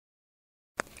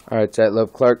Alright, Chat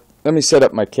Love Clark. Let me set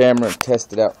up my camera and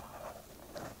test it out.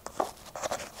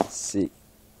 Let's see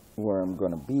where I'm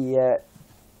going to be at.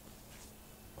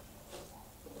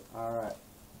 Alright,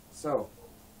 so,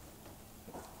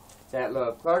 Chat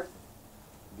Love Clark,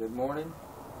 good morning.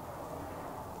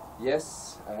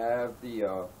 Yes, I have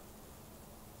the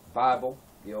Bible,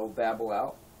 the old Bible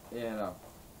out, and I'm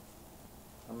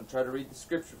going to try to read the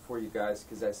scripture for you guys,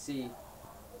 because I see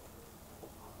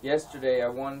yesterday I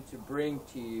wanted to bring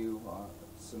to you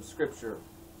some scripture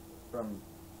from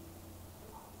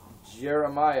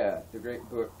Jeremiah, the great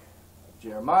book of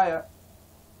Jeremiah,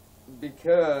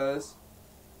 because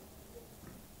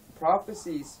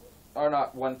prophecies are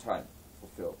not one time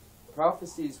fulfilled.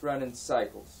 Prophecies run in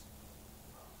cycles.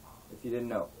 If you didn't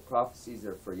know, prophecies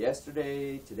are for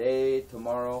yesterday, today,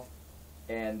 tomorrow,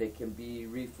 and they can be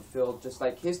re-fulfilled. Just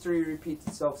like history repeats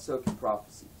itself, so can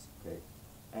prophecies. Okay,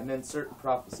 and then certain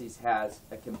prophecies has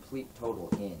a complete total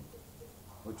end,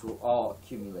 which will all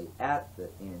accumulate at the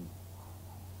end.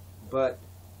 But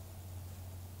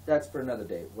that's for another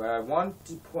day. Where I want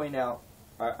to point out,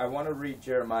 I want to read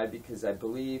Jeremiah because I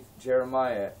believe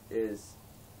Jeremiah is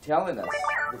telling us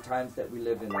the times that we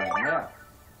live in right now.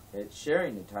 It's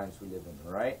sharing the times we live in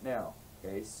right now.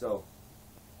 Okay, so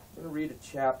I'm going to read a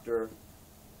chapter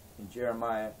in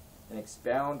Jeremiah and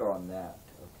expound on that.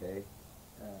 Okay,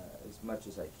 as much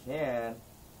as I can.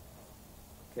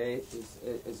 Okay,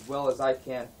 as well as I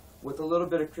can, with a little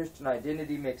bit of Christian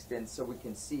identity mixed in, so we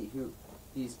can see who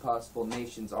these possible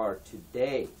nations are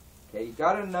today. Okay, you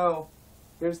got to know.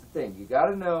 Here's the thing: you got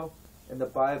to know in the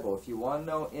Bible, if you want to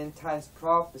know end times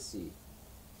prophecy,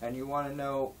 and you want to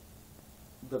know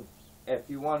if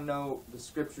you want to know the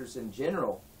scriptures in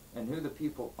general and who the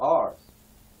people are,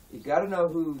 you got to know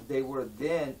who they were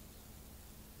then.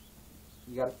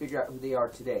 You got to figure out who they are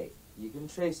today. You can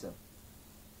trace them,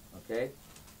 okay?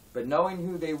 But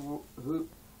knowing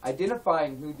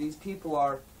identifying who these people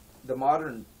are, the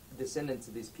modern descendants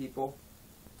of these people,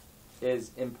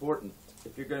 is important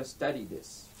if you're going to study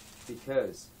this,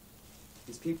 because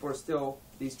these people are still,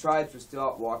 these tribes are still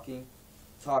out walking,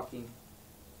 talking,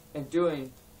 and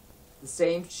doing the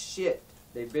same shit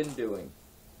they've been doing.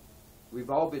 We've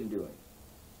all been doing,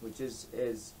 which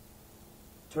is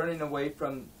turning away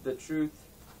from the truth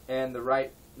and the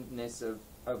rightness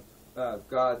of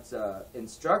God's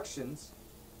instructions,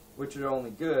 which are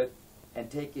only good, and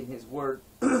taking His word,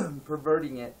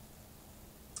 perverting it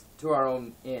to our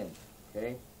own end.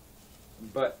 Okay,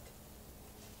 but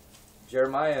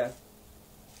Jeremiah,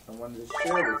 I wanted to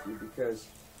share with you because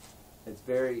it's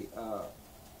very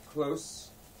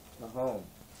close to home.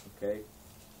 Okay,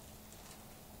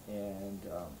 and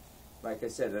like I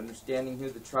said, understanding who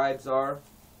the tribes are,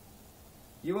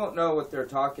 you won't know what they're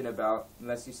talking about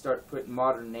unless you start putting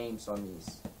modern names on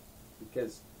these.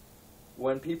 Because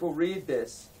when people read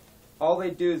this, all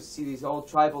they do is see these old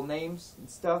tribal names and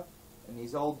stuff, and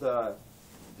these old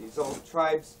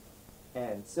tribes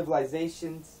and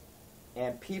civilizations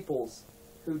and peoples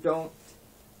who don't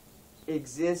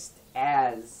exist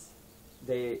as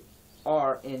they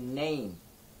are in name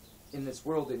in this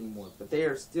world anymore. But they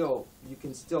are still, you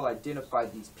can still identify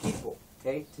these people,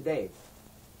 okay, today.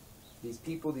 These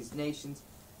people, these nations.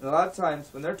 And a lot of times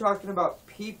when they're talking about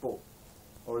people,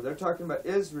 or they're talking about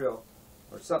Israel,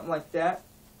 or something like that,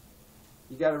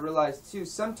 you got to realize too,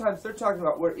 sometimes they're talking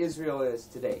about where Israel is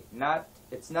today.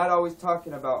 It's not always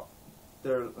talking about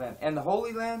their land. And the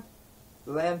Holy Land,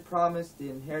 the land promised, the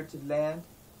inherited land,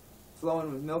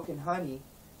 flowing with milk and honey,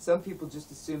 some people just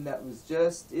assume that was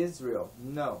just Israel.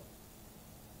 No.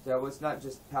 That was not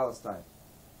just Palestine.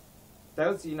 That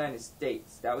was the United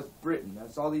States. That was Britain. That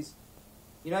was all these.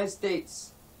 United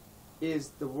States is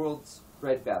the world's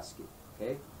breadbasket.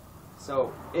 Okay,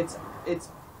 so it's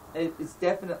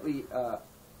definitely a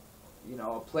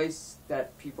place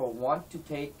that people want to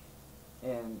take,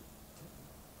 and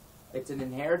it's an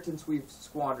inheritance we've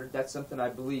squandered. That's something I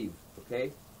believe.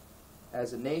 Okay,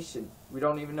 as a nation, we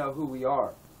don't even know who we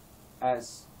are,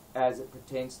 as it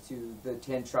pertains to the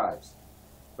 10 tribes.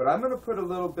 But I'm going to put a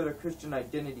little bit of Christian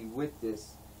identity with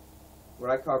this,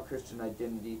 what I call Christian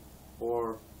identity,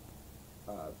 or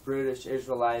British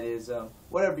Israelitism,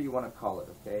 whatever you want to call it,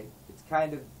 okay? It's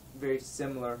kind of very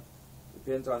similar,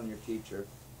 depends on your teacher.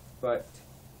 But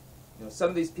some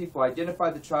of these people identify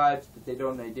the tribes, but they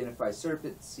don't identify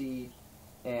serpent seed,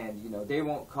 and they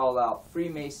won't call out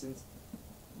Freemasons,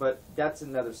 but that's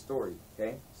another story,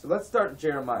 okay? So let's start in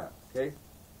Jeremiah, okay?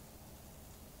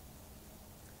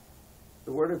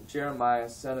 The word of Jeremiah,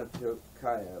 son of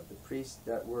Hilkiah, the priests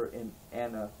that were in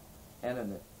Anathoth,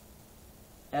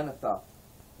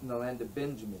 in the land of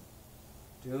Benjamin.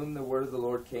 to whom the word of the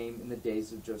Lord came in the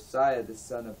days of Josiah, the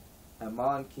son of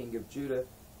Ammon, king of Judah,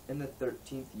 in the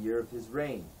 13th year of his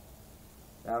reign.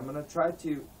 Now I'm going to try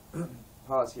to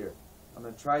pause here. I'm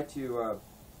going to try to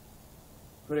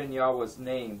put in Yahweh's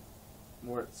name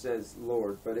where it says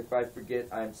Lord, but if I forget,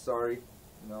 I'm sorry.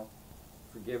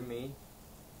 Forgive me,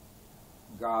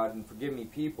 God, and forgive me,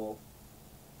 people.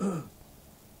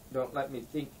 Don't let me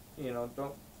think,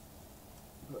 don't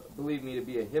believe me to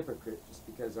be a hypocrite just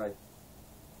because I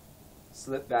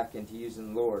slip back into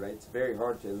using Lord. It's very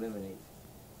hard to eliminate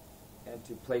and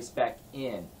to place back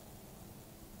in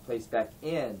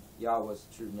Yahweh's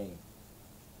true name.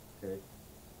 Okay?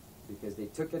 Because they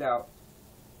took it out.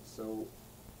 So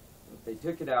if they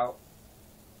took it out,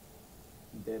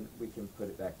 then we can put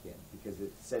it back in, because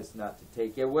it says not to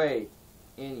take away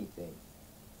anything.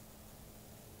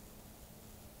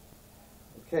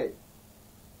 Okay.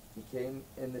 He came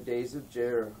in the days of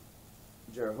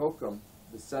Jehoiakim,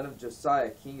 the son of Josiah,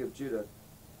 king of Judah,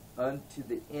 unto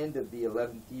the end of the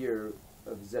 11th year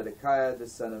of Zedekiah, the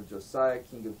son of Josiah,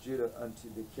 king of Judah, unto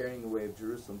the carrying away of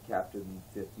Jerusalem captive in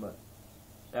the 5th month.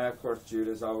 Now, of course,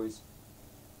 Judah's always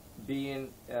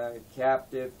being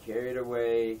captive, carried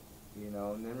away,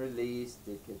 and then released,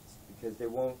 because they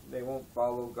won't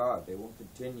follow God. They won't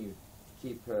continue to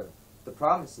keep the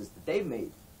promises that they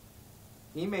made.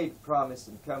 He made a promise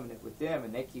and covenant with them,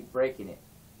 and they keep breaking it.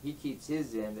 He keeps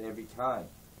his end every time.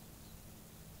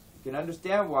 You can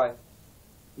understand why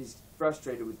he's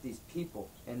frustrated with these people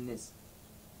and this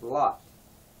lot.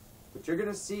 But you're going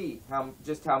to see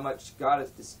just how much God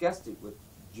is disgusted with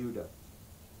Judah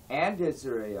and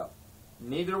Israel.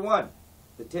 Neither one.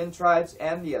 The 10 tribes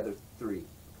and the other 3.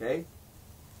 Okay?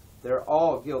 They're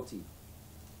all guilty.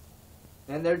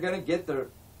 And they're going to get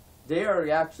they are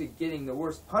actually getting the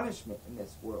worst punishment in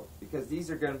this world, because these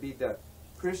are going to be the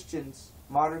Christians,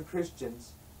 modern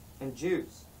Christians, and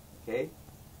Jews. Okay?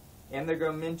 And they're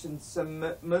going to mention some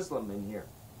Muslim in here.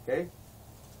 Okay?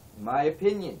 In my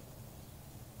opinion.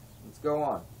 Let's go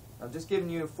on. I'm just giving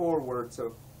you a foreword,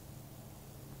 so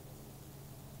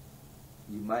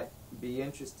you might be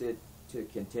interested to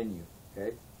continue.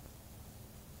 Okay?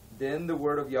 Then the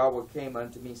word of Yahweh came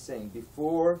unto me, saying,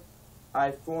 Before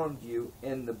I formed you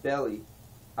in the belly,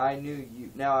 I knew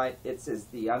you. Now it says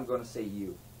thee. I'm going to say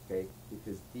you, okay?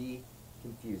 Because thee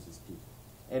confuses people.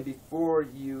 And before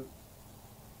you,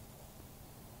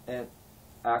 and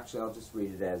actually I'll just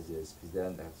read it as is, because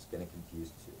then that's going to confuse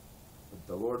too. But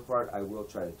the Lord part I will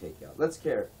try to take out. Let's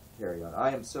carry on.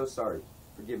 I am so sorry.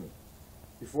 Forgive me.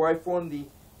 Before I formed thee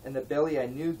in the belly, I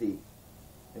knew thee.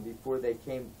 And before they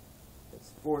came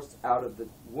forth out of the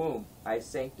womb, I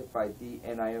sanctified thee,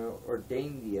 and I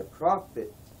ordained thee a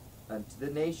prophet unto the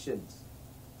nations.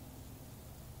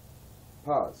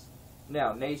 Pause.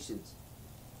 Now, nations.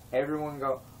 Everyone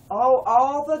go, oh,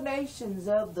 all the nations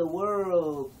of the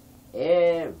world.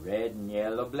 Red and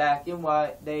yellow, black and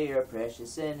white, they are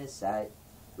precious in his sight.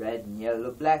 Red and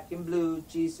yellow, black and blue,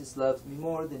 Jesus loves me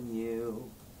more than you.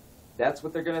 That's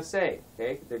what they're going to say,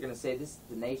 okay? They're going to say, this is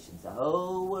the nations, the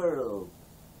whole world.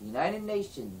 United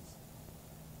Nations.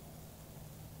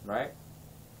 Right?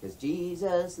 Because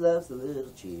Jesus loves the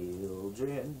little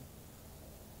children.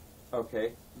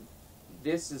 Okay.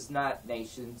 This is not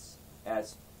nations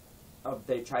as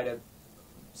they try to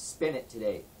spin it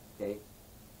today. Okay?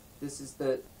 This is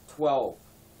the 12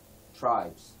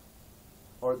 tribes.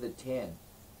 Or the 10.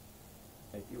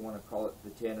 If you want to call it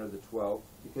the 10 or the 12.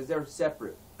 Because they're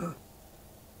separate.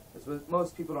 That's what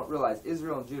most people don't realize.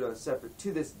 Israel and Judah are separate.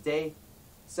 To this day,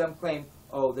 some claim,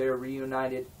 oh, they're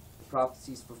reunited, the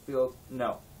prophecy's fulfilled.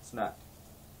 No, it's not.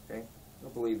 Okay? I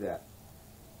don't believe that.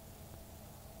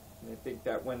 And I think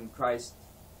that when Christ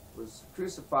was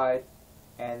crucified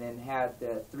and then had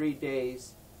the 3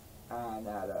 days and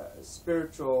had a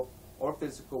spiritual or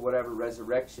physical, whatever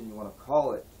resurrection you want to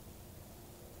call it,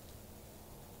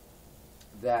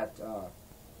 that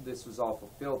this was all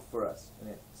fulfilled for us. And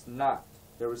it's not.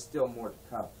 There was still more to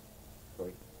come.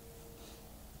 Okay?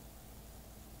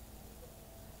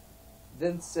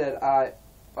 Then said I,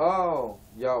 O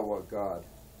Yahweh God,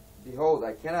 behold,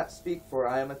 I cannot speak, for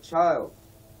I am a child.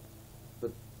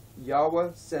 But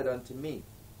Yahweh said unto me,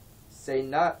 Say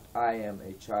not, I am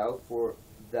a child, for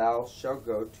thou shalt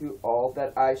go to all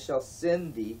that I shall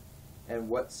send thee, and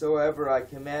whatsoever I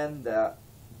command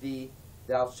thee,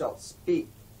 thou shalt speak.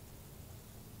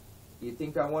 Do you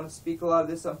think I want to speak a lot of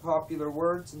this unpopular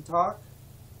words and talk?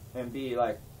 And be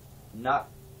like, not,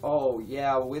 oh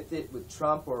yeah, with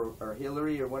Trump or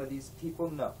Hillary or one of these people?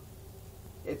 No.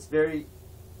 It's very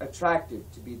attractive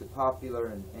to be the popular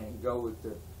and go with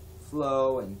the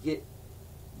flow and get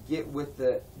get with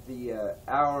the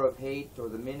hour of hate or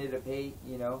the minute of hate,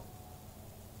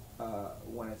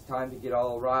 when it's time to get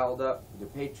all riled up with your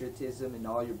patriotism and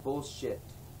all your bullshit,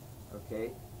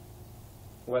 okay?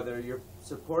 Whether you're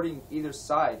supporting either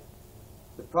side,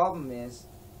 the problem is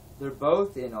they're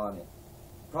both in on it.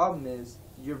 The problem is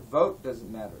your vote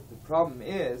doesn't matter. The problem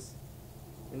is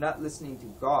you're not listening to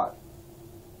God.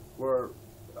 Where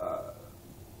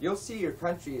you'll see your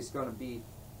country is going to be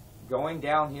going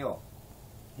downhill.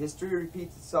 History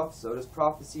repeats itself, so does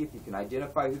prophecy. If you can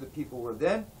identify who the people were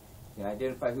then, you can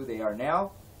identify who they are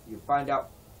now. You find out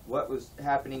what was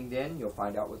happening then, you'll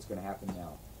find out what's going to happen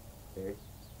now. Okay?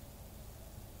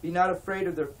 Be not afraid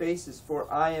of their faces,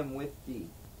 for I am with thee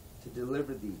to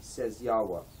deliver thee, says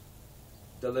Yahweh.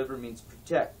 Deliver means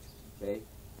protect. Okay?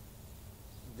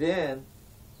 Then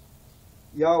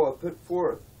Yahweh put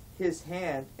forth his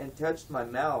hand and touched my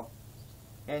mouth.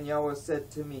 And Yahweh said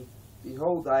to me,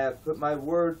 Behold, I have put my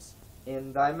words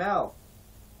in thy mouth.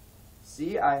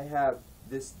 See, I have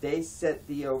this day set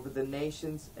thee over the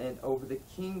nations and over the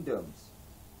kingdoms,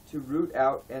 to root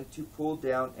out and to pull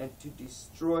down and to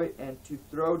destroy and to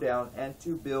throw down and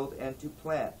to build and to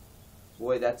plant.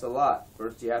 Boy, that's a lot.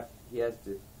 First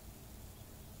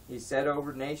he said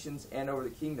over nations and over the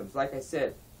kingdoms. Like I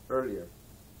said earlier,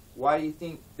 why do you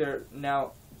think they're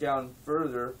now down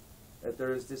further that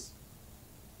there is this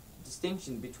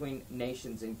distinction between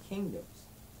nations and kingdoms?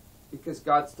 Because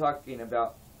God's talking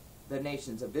about the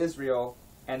nations of Israel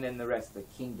and then the rest of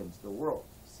the kingdoms of the world.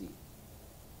 See? Do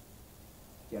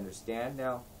you understand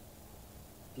now?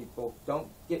 People don't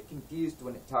get confused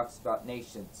when it talks about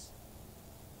nations.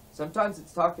 Sometimes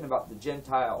it's talking about the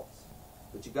Gentiles.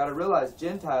 But you got to realize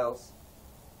Gentiles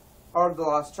are the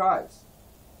lost tribes.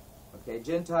 Okay,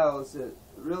 Gentile is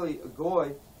really a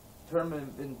goy term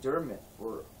of endearment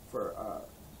for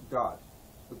God.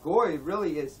 The goy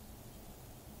really is.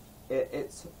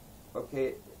 It's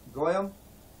okay. Goyim,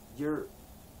 you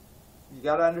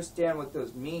got to understand what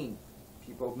those mean.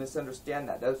 People misunderstand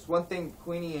that. That's one thing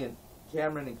Queenie and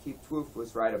Cameron and Keith Twoof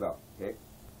was right about. Okay,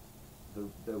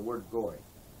 the word goy.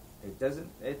 It doesn't.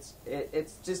 It's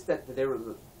just that they were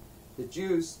the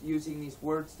Jews using these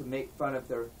words to make fun of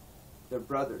their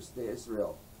brothers, the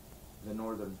Israel, the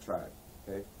northern tribe.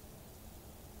 Okay.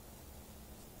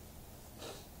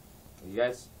 You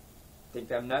guys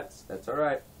think I'm nuts? That's all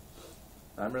right.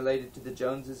 I'm related to the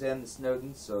Joneses and the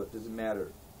Snowdens, so it doesn't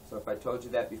matter. So if I told you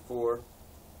that before,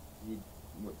 you'd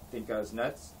think I was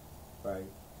nuts.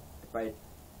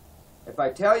 If I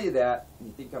tell you that,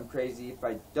 you think I'm crazy. If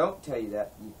I don't tell you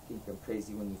that, you think I'm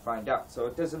crazy when you find out. So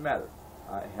it doesn't matter.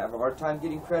 I have a hard time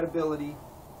getting credibility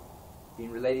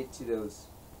being related to those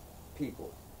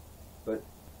people. But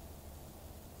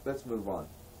let's move on.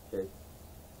 Okay.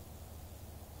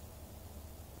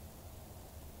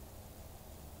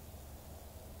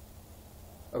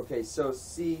 Okay, so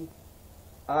see,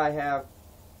 I have,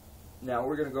 now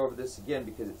we're going to go over this again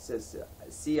because it says,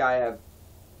 see, I have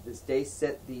this day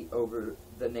set thee over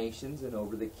the nations and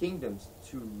over the kingdoms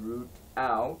to root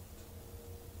out.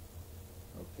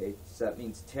 Okay, so that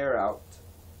means tear out,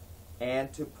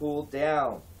 and to pull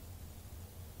down,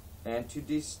 and to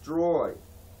destroy,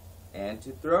 and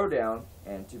to throw down,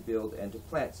 and to build, and to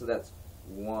plant. So that's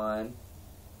 1,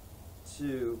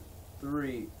 2,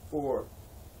 3, 4,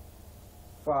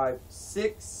 5,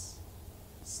 6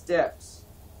 steps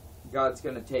God's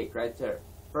going to take right there.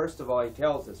 First of all, he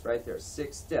tells us right there,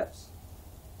 6 steps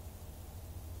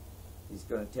he's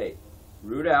going to take.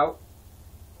 Root out,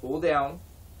 pull down,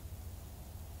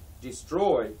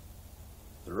 destroy,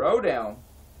 throw down,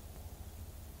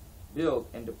 build,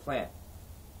 and to plant.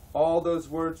 All those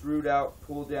words, root out,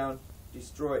 pull down,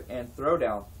 destroy, and throw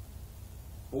down,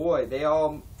 boy, they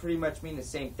all pretty much mean the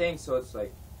same thing. So it's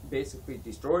like basically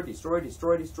destroy, destroy,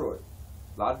 destroy, destroy.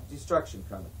 A lot of destruction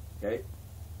coming, okay?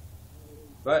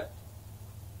 But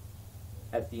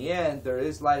at the end, there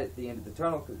is light at the end of the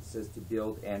tunnel because it says to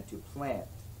build and to plant,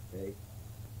 okay?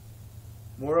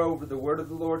 Moreover, the word of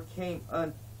the Lord came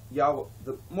unto Yahweh.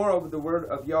 Moreover, the word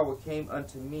of Yahweh came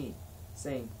unto me,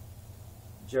 saying,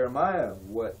 Jeremiah,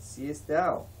 what seest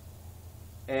thou?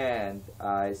 And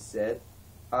I said,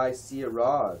 I see a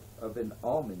rod of an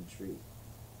almond tree.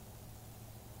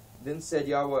 Then said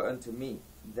Yahweh unto me,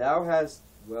 Thou hast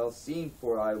well seen,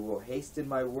 for I will hasten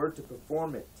my word to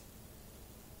perform it.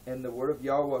 And the word of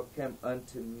Yahweh came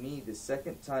unto me the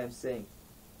second time, saying,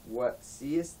 What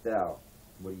seest thou?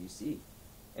 What do you see?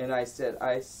 And I said,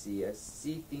 I see a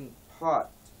seething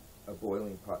pot, a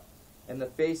boiling pot, and the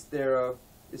face thereof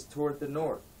is toward the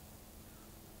north.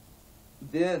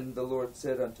 Then the Lord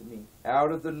said unto me,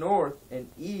 Out of the north an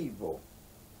evil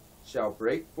shall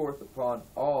break forth upon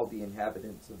all the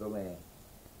inhabitants of the land.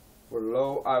 For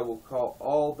lo, I will call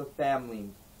all the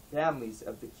families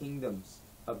of the kingdoms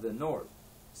of the north,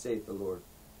 saith the Lord.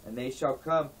 And they shall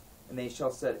come, and they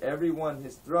shall set every one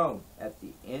his throne at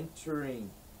the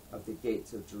entering of the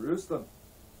gates of Jerusalem,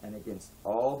 and against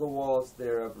all the walls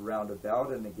thereof round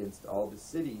about, and against all the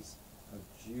cities of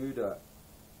Judah.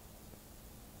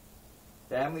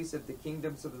 Families of the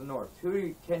kingdoms of the north.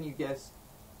 Who can you guess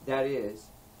that is?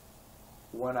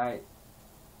 When I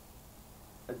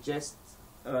just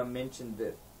mentioned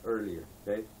it earlier,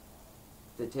 okay?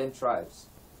 The 10 tribes,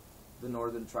 the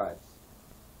northern tribes.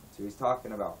 That's who he's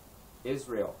talking about.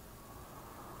 Israel.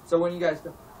 So when you guys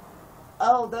go,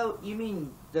 oh, though, you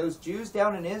mean those Jews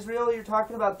down in Israel? You're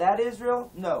talking about that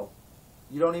Israel? No.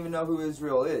 You don't even know who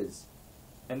Israel is.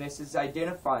 And this is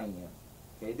identifying him.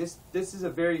 Okay, this is a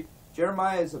very,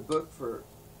 Jeremiah is a book for,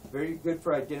 very good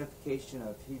for identification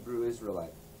of Hebrew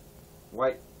Israelite,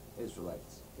 white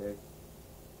Israelites, okay?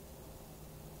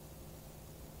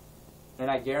 And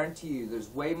I guarantee you there's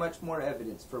way much more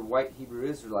evidence for white Hebrew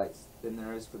Israelites than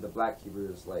there is for the black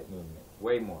Hebrew Israelite movement.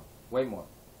 Way more. Way more.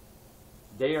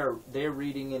 They're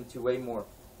reading into way more.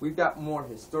 We've got more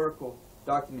historical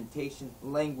documentation,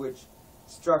 language,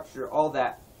 structure, all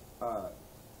that.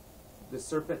 The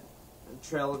serpent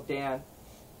trail of Dan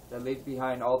that leaves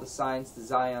behind all the signs, the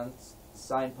Zions, the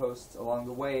signposts along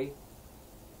the way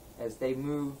as they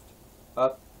moved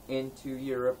up into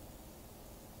Europe,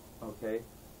 okay,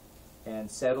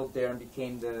 and settled there and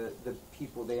became the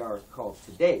people they are called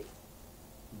today.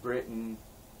 Britain,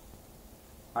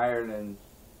 Ireland,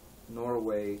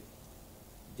 Norway,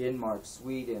 Denmark,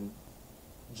 Sweden,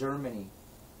 Germany,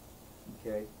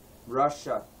 okay,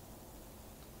 Russia,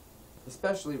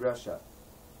 especially Russia.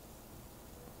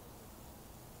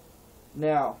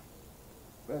 Now,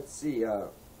 let's see, the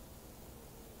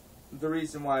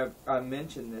reason why I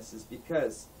mention this is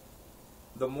because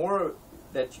the more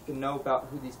that you can know about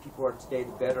who these people are today,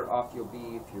 the better off you'll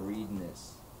be if you're reading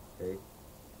this, okay?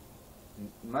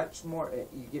 Much more,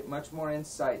 you get much more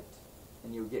insight,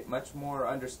 and you'll get much more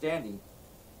understanding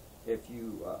if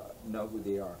you know who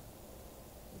they are.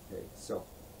 Okay, so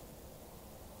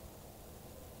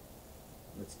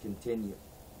let's continue.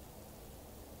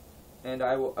 And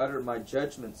I will utter my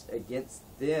judgments against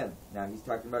them. Now he's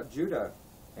talking about Judah,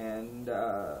 and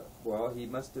well, he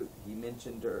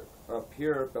mentioned up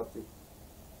here about the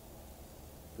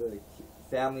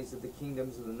families of the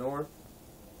kingdoms of the north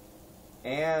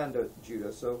and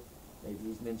Judah. So maybe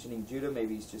he's mentioning Judah,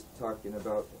 maybe he's just talking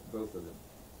about both of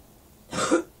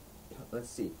them. Let's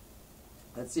see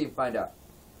and find out.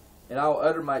 And I will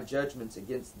utter my judgments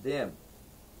against them,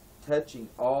 touching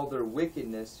all their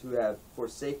wickedness, who have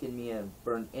forsaken me and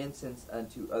burned incense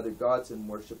unto other gods and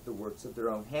worshipped the works of their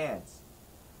own hands.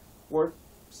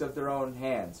 Works of their own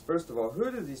hands. First of all,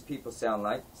 who do these people sound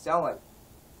like? Sound like,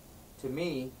 to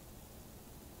me,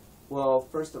 well,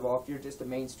 first of all, if you're just a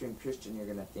mainstream Christian, you're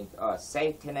going to think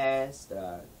Satanist,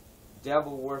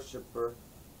 devil worshiper,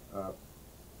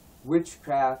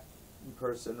 witchcraft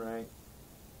person, right?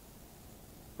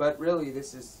 But really,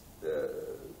 this is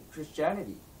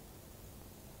Christianity.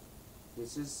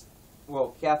 This is,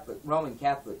 well, Roman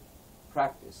Catholic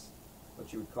practice,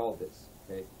 what you would call this,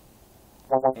 okay?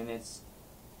 And it's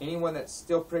anyone that's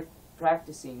still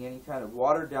practicing any kind of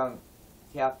watered-down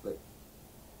Catholic,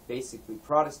 basically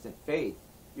Protestant faith,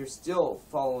 you're still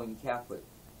following Catholic.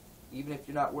 Even if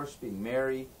you're not worshiping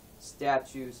Mary,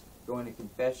 statues, going to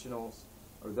confessionals,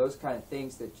 or those kind of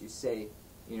things that you say,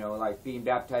 you know, like being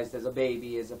baptized as a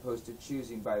baby as opposed to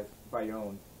choosing by your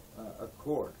own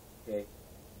accord, okay?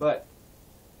 But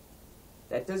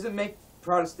that doesn't make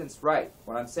Protestants right.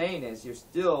 What I'm saying is you're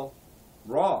still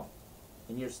wrong,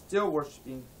 and you're still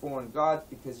worshiping foreign gods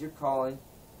because you're calling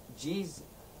Jesus,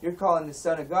 you're calling the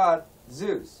Son of God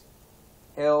Zeus.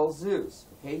 Hail Zeus.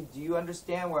 Okay? Do you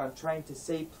understand what I'm trying to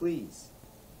say, please?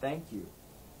 Thank you.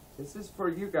 This is for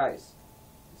you guys.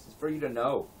 This is for you to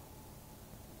know.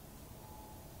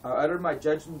 I uttered my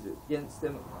judgments against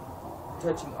them,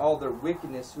 touching all their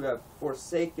wickedness, who have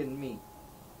forsaken me,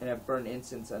 and have burned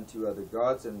incense unto other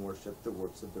gods, and worshipped the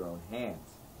works of their own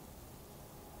hands.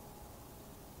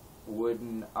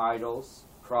 Wooden idols,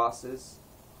 crosses,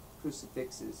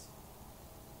 crucifixes,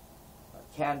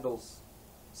 candles,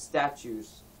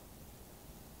 statues,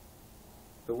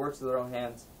 the works of their own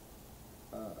hands.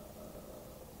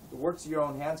 The works of your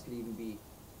own hands could even be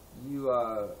you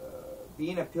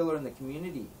being a pillar in the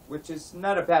community, which is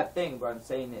not a bad thing, but I'm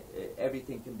saying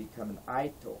everything can become an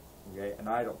idol, okay? An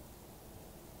idol.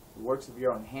 The works of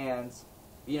your own hands.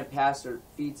 Being a pastor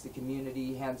feeds the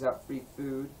community, hands out free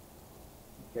food,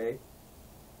 okay?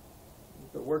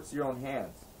 the works of your own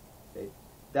hands. Okay?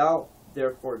 Thou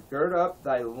therefore gird up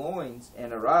thy loins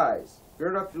and arise.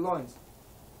 Gird up your loins.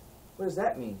 What does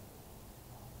that mean?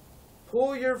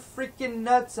 Pull your freaking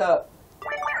nuts up.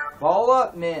 Ball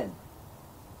up, men.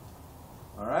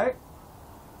 Alright?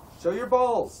 Show your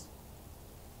balls.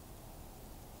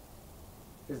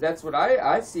 Because that's what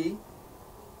I see.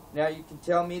 Now you can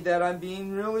tell me that I'm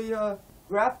being really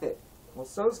graphic. Well,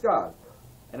 so's God.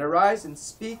 And arise and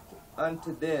speak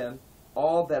unto them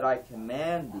all that I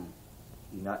command thee.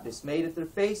 Be not dismayed at their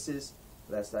faces,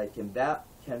 lest I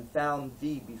confound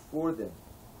thee before them.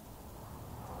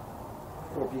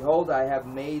 For behold, I have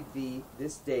made thee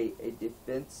this day a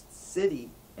defenced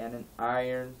city, and an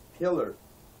iron pillar,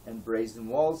 and brazen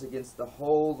walls against the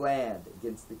whole land,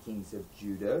 against the kings of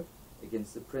Judah,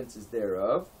 against the princes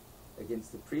thereof,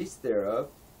 against the priests thereof,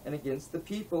 and against the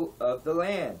people of the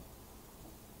land.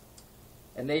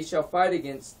 And they shall fight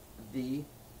against thee,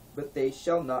 but they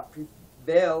shall not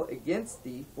prevail against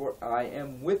thee, for I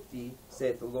am with thee,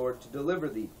 saith the Lord, to deliver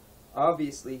thee.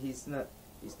 Obviously, he's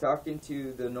talking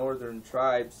to the northern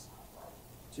tribes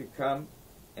to come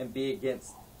and be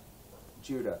against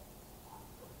Judah.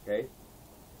 Okay?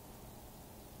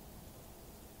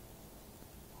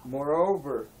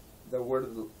 Moreover, the word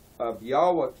of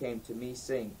Yahweh came to me,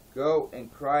 saying, Go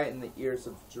and cry in the ears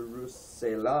of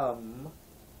Jerusalem,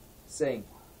 saying,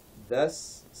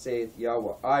 Thus saith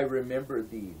Yahweh, I remember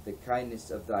thee, the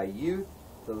kindness of thy youth,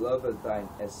 the love of thine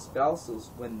espousals,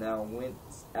 when thou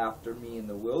wentest after me in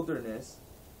the wilderness,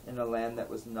 in a land that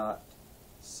was not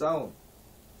sown.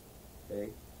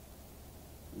 Okay?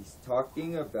 He's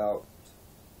talking about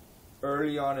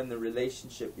early on in the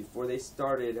relationship, before they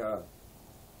started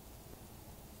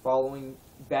following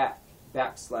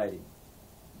backsliding.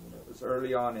 You know, it was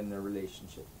early on in their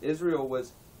relationship. Israel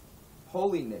was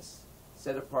holiness,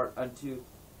 set apart unto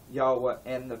Yahweh,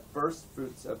 and the first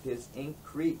fruits of his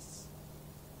increase.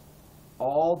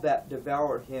 All that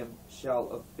devour him shall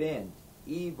offend,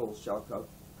 evil shall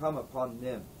come upon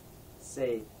them,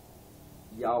 say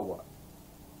Yahweh.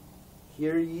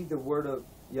 Hear ye the word of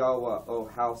Yahweh, O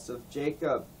house of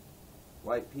Jacob,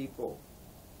 white people,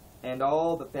 and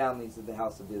all the families of the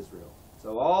house of Israel.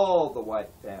 So all the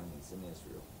white families in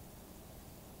Israel.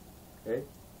 Okay?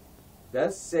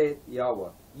 Thus saith Yahweh.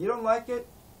 You don't like it?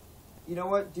 You know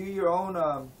what? Do your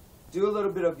own, do a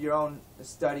little bit of your own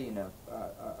studying of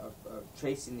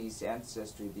tracing these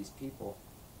ancestry of these people.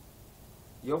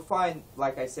 You'll find,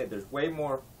 like I said, there's way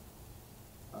more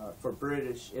for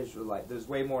British Israelite. There's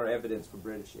way more evidence for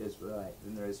British Israelite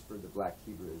than there is for the black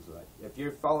Hebrew Israelite. If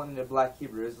you're following the black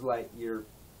Hebrew Israelite, you're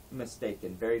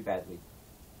mistaken very badly.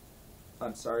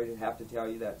 I'm sorry to have to tell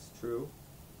you that's true.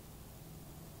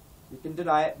 You can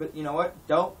deny it, but you know what?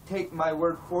 Don't take my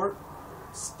word for it.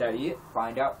 Study it.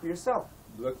 Find out for yourself.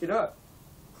 Look it up.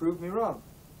 Prove me wrong.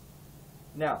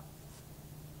 Now,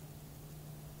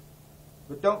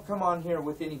 but don't come on here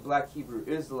with any black Hebrew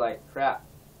Israelite crap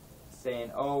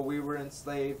saying, oh, we were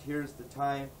enslaved, here's the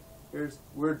time,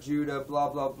 we're Judah, blah,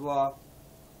 blah, blah.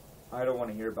 I don't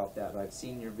want to hear about that. I've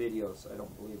seen your videos. I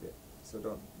don't believe it. So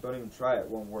don't even try it. It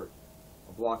won't work.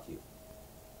 I'll block you.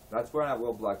 That's when I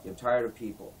will block you. I'm tired of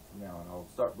people from now on. I'll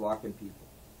start blocking people.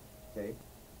 Okay?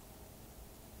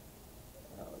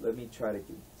 Let me try to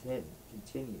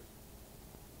continue.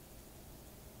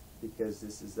 Because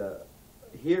this is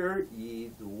hear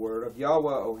ye the word of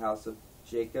Yahweh, O house of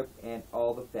Jacob, and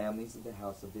all the families of the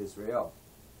house of Israel.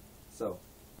 So,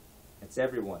 it's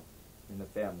everyone in the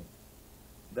family.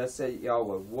 Thus said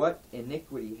Yahweh, what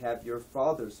iniquity have your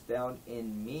fathers found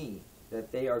in me,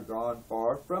 that they are gone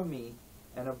far from me,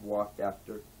 and have walked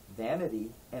after vanity,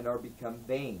 and are become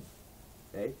vain?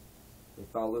 Okay? They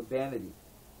followed vanity.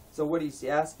 So what he's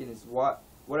asking is, what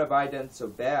have I done so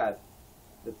bad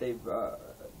that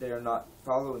they are not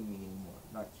following me anymore,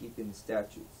 not keeping the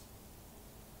statutes?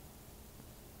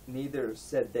 Neither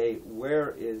said they,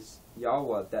 where is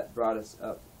Yahweh that brought us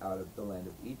up out of the land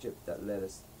of Egypt, that led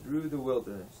us through the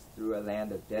wilderness, through a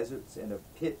land of deserts and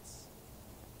of pits,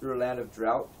 through a land of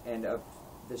drought and of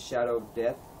the shadow of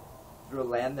death, through a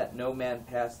land that no man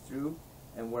passed through,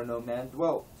 and where no man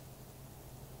dwelt?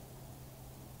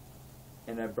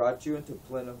 And I brought you into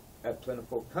a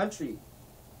plentiful country,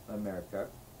 America,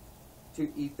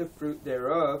 to eat the fruit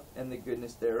thereof and the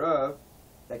goodness thereof.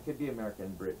 That could be America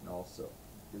and Britain also,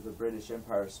 because the British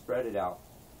Empire spread it out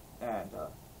and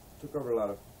took over a lot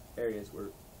of areas where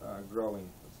growing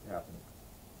was happening.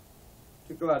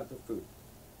 Took a lot of the food.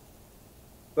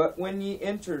 But when ye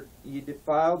entered, ye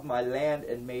defiled my land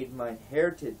and made mine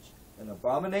heritage an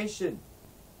abomination.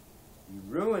 You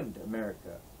ruined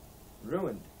America.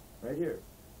 Ruined. Right here.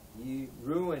 Ye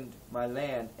ruined my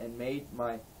land and made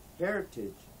my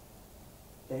heritage,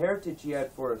 the heritage ye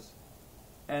had for us,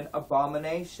 an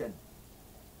abomination.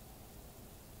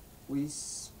 We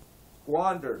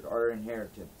squandered our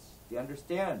inheritance. Do you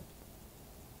understand?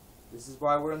 This is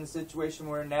why we're in the situation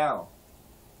we're in now.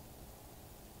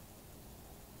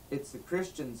 It's the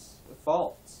Christians'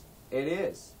 faults. It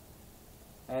is.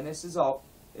 And this is all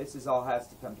has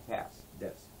to come to pass. It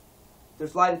does.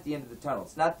 There's light at the end of the tunnel.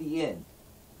 It's not the end.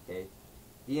 Okay?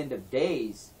 The end of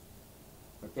days.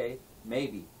 Okay?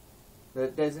 Maybe. But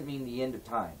it doesn't mean the end of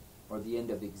time, or the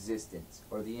end of existence,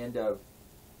 or the end of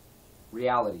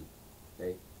reality.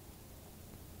 Okay?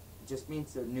 It just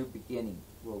means a new beginning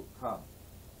will come.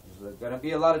 There's going to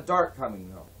be a lot of dark coming,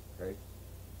 though. Okay?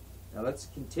 Now let's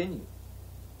continue.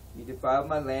 You defiled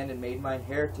my land and made my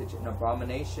heritage an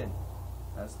abomination.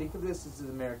 Now let's think of this as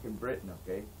American Britain,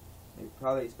 okay? Maybe,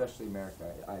 probably especially America,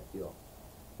 I feel.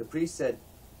 The priest said,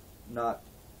 not,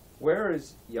 where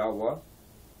is Yahweh?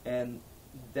 And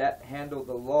that handled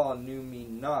the law knew me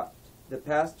not. The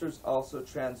pastors also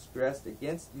transgressed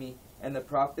against me, and the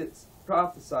prophets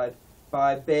prophesied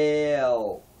by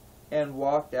Baal, and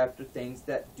walked after things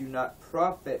that do not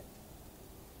profit.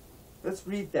 Let's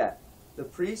read that. The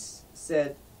priest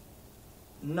said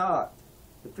not.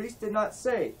 The priest did not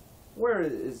say, where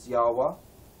is Yahweh?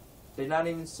 They're not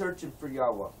even searching for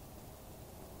Yahweh.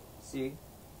 See?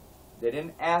 They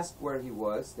didn't ask where he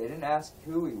was. They didn't ask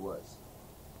who he was.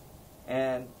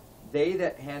 And they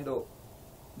that handle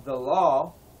the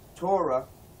law, Torah,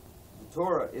 the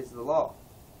Torah is the law.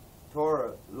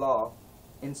 Torah, law,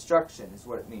 instruction is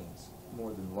what it means,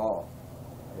 more than law.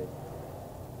 Okay?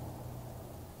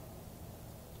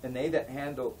 And they that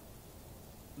handle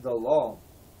the law,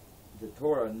 the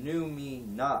Torah, knew me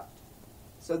not.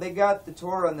 So they got the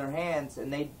Torah in their hands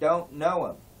and they don't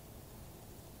know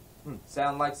him.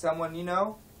 Sound like someone you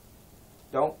know?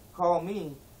 Don't call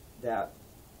me that,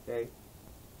 okay?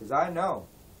 Because I know.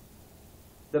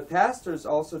 The pastors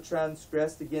also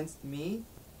transgressed against me,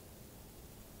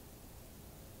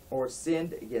 or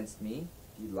sinned against me,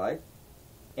 if you like,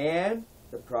 and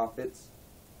the prophets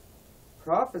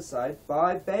prophesied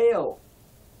by Baal,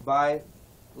 by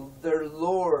their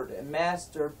Lord and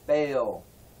Master Baal.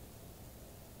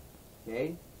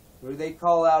 Okay? Who do they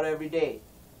call out every day?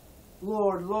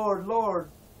 Lord, Lord, Lord,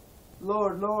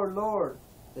 Lord, Lord, Lord.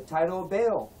 The title of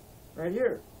Baal, right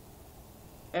here.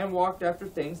 And walked after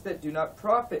things that do not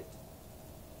profit.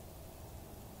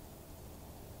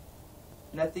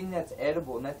 Nothing that's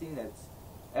edible, nothing that's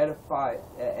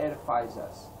edifies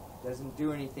us. Doesn't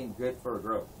do anything good for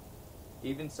growth.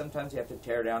 Even sometimes you have to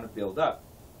tear down and build up.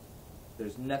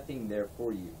 There's nothing there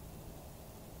for you.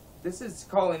 This is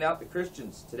calling out the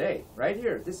Christians today, right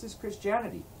here. This is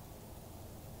Christianity.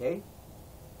 Okay?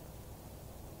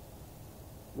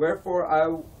 Wherefore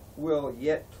I will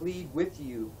yet plead with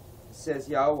you, says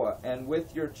Yahweh, and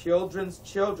with your children's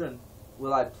children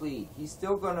will I plead. He's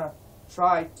still going to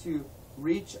try to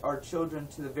reach our children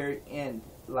to the very end,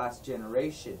 last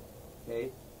generation.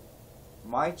 Okay?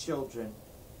 My children,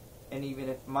 and even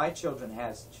if my children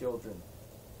has children,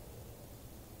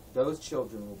 those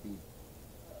children will be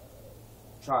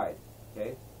tried.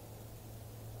 Okay?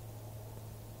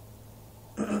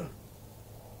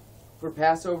 For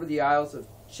pass over the isles of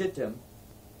Chittim,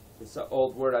 this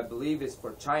old word I believe is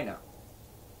for China,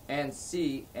 and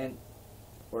see,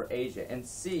 or Asia, and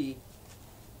see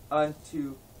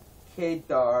unto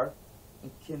Kedar,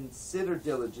 and consider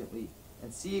diligently,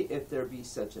 and see if there be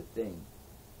such a thing.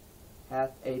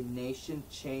 Hath a nation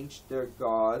changed their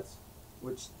gods,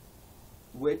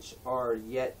 which are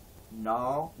yet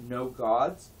now no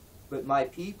gods? But my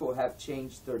people have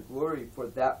changed their glory for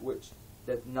that which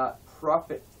doth not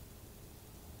profit.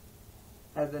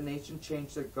 Hath the nation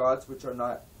changed their gods, which are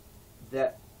not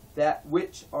that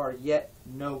which are yet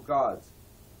no gods?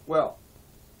 Well,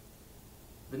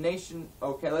 the nation,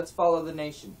 okay, let's follow the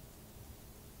nation.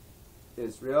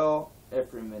 Israel,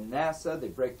 Ephraim and Manasseh, they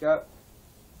break up.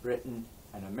 Britain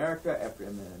and America,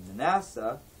 Ephraim and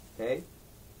Manasseh, okay?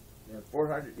 And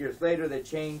 400 years later, they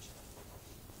change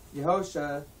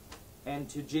Yehoshua and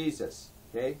to Jesus,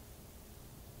 okay?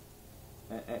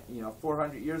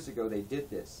 400 years ago they did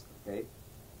this, okay?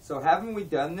 So haven't we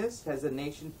done this? Has the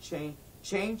nation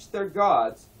changed their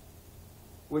gods,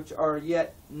 which are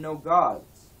yet no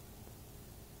gods?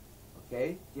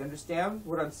 Okay? Do you understand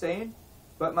what I'm saying?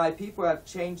 But my people have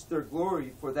changed their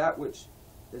glory for that which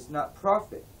does not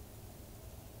profit.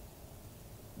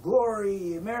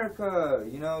 Glory, America,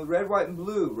 red, white, and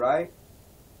blue, right?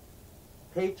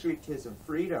 Patriotism,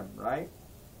 freedom, right?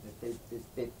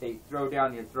 If they throw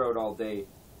down your throat all day.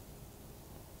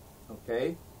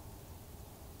 Okay?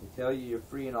 They tell you you're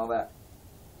free and all that.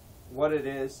 What it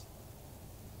is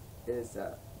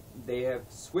they have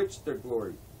switched their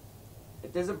glory.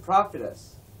 It doesn't profit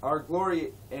us. Our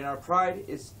glory and our pride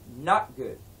is not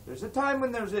good. There's a time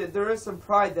when there is some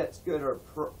pride that's good, or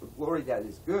glory that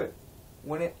is good,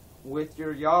 when it with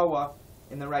your Yahweh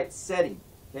in the right setting.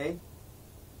 Okay,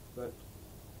 but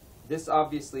this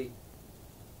obviously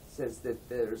says that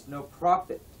there's no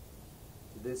profit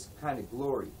to this kind of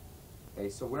glory. Okay,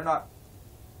 so we're not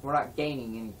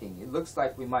gaining anything. It looks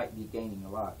like we might be gaining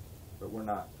a lot, but we're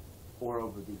not. Or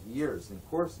over the years and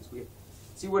courses, we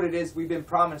see what it is. We've been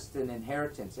promised an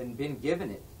inheritance and been given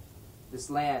it, this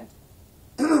land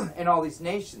and all these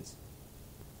nations.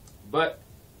 But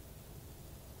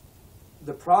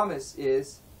the promise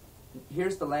is,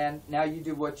 here's the land, now you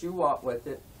do what you want with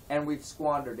it, and we've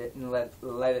squandered it and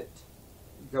let it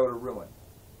go to ruin.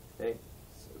 Okay?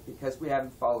 So, because we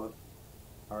haven't followed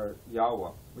our Yahweh.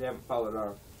 We haven't followed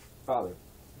our Father.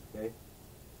 Okay?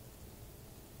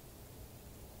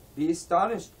 Be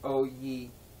astonished, O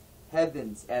ye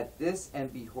heavens, at this,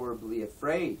 and be horribly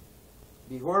afraid.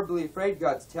 Be horribly afraid,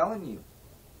 God's telling you.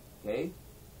 Okay?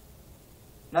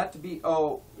 Not to be,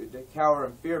 to cower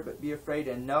in fear, but be afraid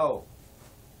and know.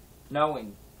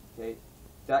 Knowing. Okay?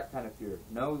 That kind of fear.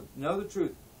 Know the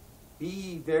truth. Be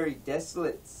ye very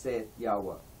desolate, saith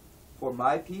Yahweh. For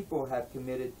my people have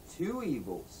committed two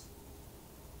evils.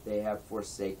 They have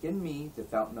forsaken me, the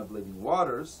fountain of living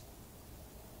waters,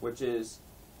 which is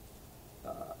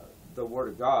the Word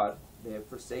of God. They have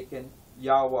forsaken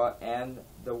Yahweh and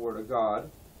the Word of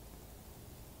God,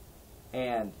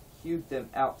 and hewed them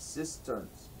out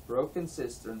cisterns, broken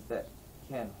cisterns that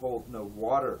can hold no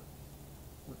water.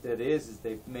 What that is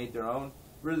they've made their own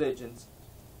religions,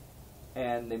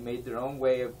 and they made their own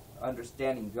way of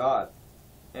understanding God,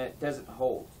 and it doesn't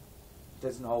hold. It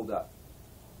doesn't hold up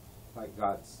like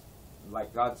God's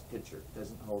picture. It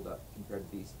doesn't hold up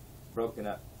compared to these broken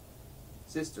up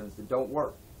cisterns that don't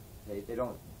work. They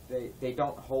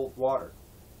don't hold water.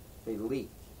 They leak.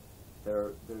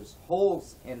 There's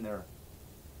holes in their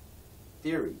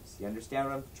theories. You understand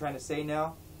what I'm trying to say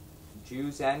now?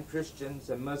 Jews and Christians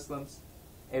and Muslims,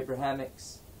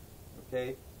 Abrahamics.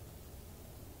 Okay?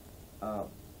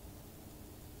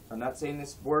 I'm not saying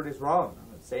this word is wrong.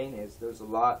 I'm not saying there's a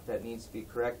lot that needs to be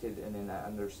corrected and an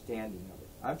understanding of it.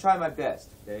 I'm trying my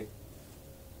best. Okay?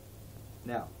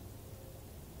 Now,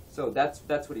 so that's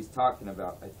what he's talking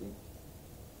about, I think.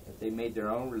 That they made their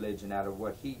own religion out of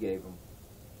what he gave them.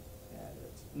 And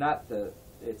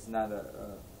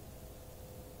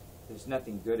there's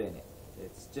nothing good in it.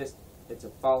 It's a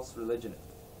false religion.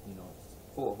 It's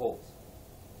full of holes.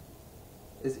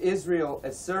 Is Israel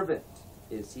a servant?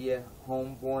 Is he a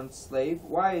homeborn slave?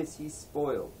 Why is he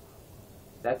spoiled?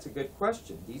 That's a good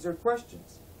question. These are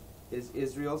questions. Is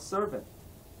Israel a servant?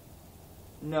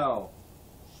 No.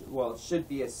 Well, it should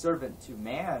be a servant to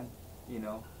man,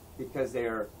 because they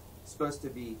are supposed to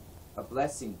be a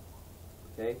blessing.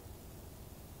 Okay?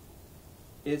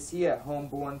 Is he a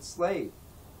homeborn slave?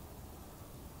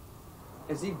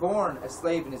 Is he born a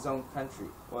slave in his own country?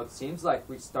 Well, it seems like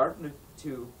we're starting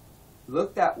to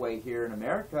look that way here in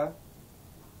America.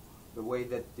 The way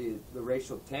that the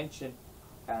racial tension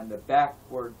and the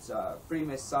backwards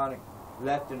Freemasonic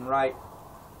left and right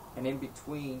and in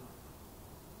between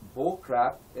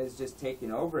bullcrap is just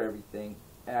taking over everything.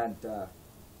 And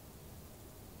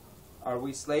are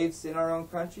we slaves in our own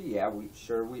country? Yeah, we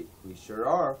sure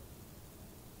are.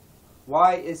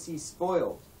 Why is he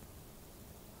spoiled?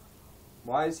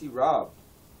 Why is he robbed?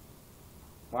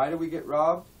 Why do we get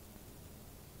robbed?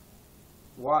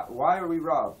 Why are we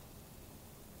robbed?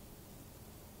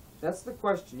 That's the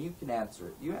question. You can answer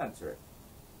it. You answer it.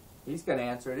 He's going to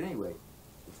answer it anyway.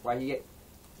 That's why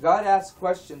God asks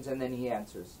questions and then he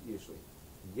answers, usually.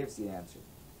 He gives the answer.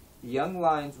 The young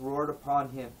lions roared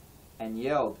upon him and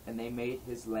yelled, and they made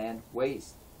his land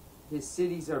waste. His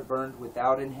cities are burned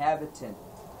without inhabitant.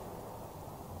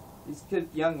 These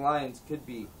young lions could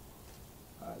be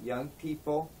young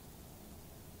people,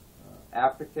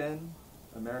 African,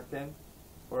 American,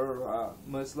 or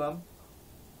Muslim.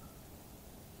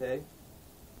 Okay.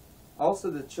 Also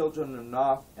the children of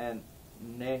Noth and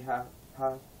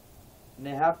Nehapanes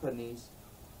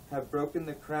have broken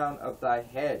the crown of thy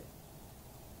head.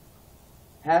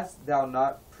 Hast thou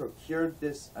not procured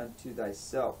this unto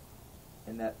thyself,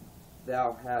 and that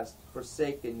thou hast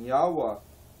forsaken Yahweh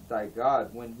thy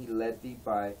God when he led thee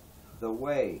by the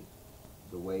way,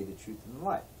 the truth, and the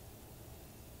life?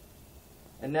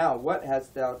 And now what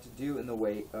hast thou to do in the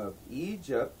way of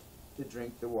Egypt to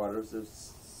drink the waters of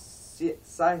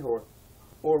Sihor?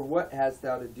 Or what hast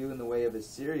thou to do in the way of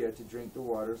Assyria to drink the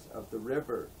waters of the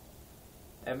river?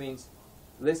 That means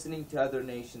listening to other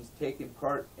nations, taking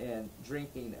part and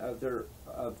drinking of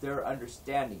their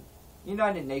understanding.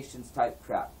 United Nations type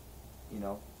crap, you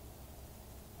know.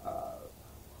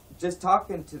 Just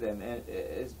talking to them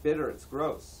is bitter, it's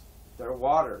gross. Their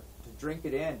water, to drink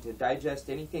it in, to digest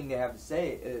anything they have to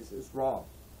say is wrong.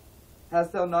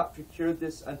 Hast thou not procured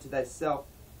this unto thyself,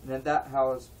 and that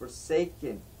thou hast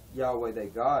forsaken Yahweh thy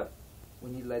God,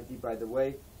 when he led thee by the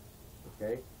way?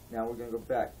 Okay, now we're going to go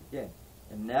back again.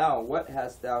 And now what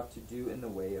hast thou to do in the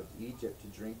way of Egypt, to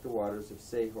drink the waters of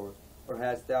Sihor? Or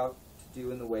hast thou to do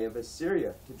in the way of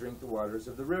Assyria, to drink the waters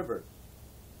of the river?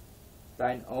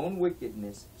 Thine own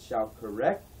wickedness shall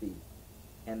correct thee,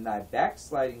 and thy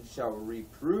backsliding shall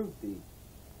reprove thee.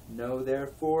 Know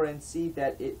therefore and see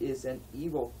that it is an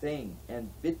evil thing and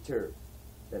bitter,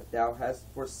 that thou hast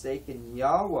forsaken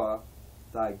Yahweh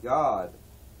thy God,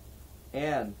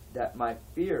 and that my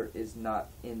fear is not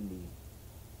in thee,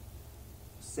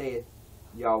 saith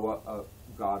Yahweh,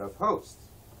 God of hosts.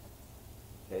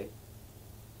 Okay?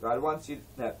 God wants you,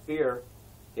 that fear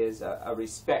is a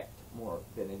respect more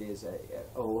than it is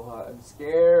I'm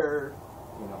scared.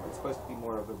 You know, it's supposed to be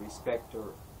more of a respect,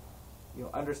 or, you know,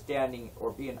 understanding,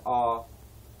 or be in awe,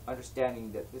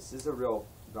 understanding that this is a real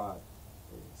God.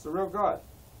 It's a real God.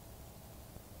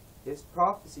 His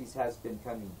prophecies has been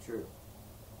coming true.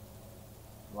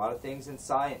 A lot of things in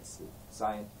science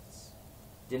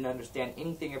didn't understand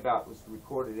anything about was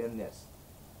recorded in this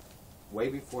way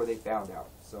before they found out.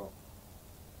 So,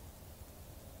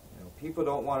 you know, people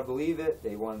don't want to believe it.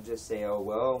 They want to just say, oh,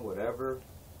 well, whatever.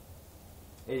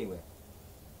 Anyway,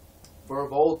 for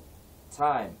of old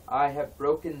time I have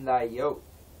broken thy yoke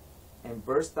and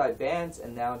burst thy bands,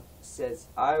 and thou says,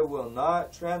 I will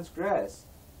not transgress,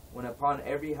 when upon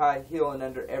every high hill and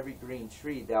under every green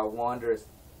tree thou wanderest,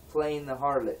 playing the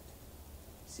harlot.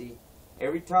 See,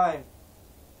 every time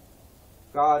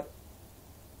God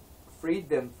freed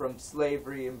them from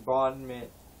slavery and bondment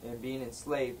and being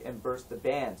enslaved, and burst the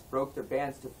bands, broke their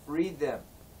bands to free them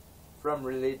from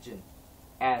religion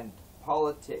and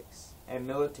politics and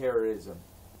militarism,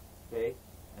 okay,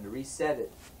 and to reset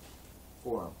it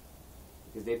for them,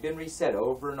 because they've been reset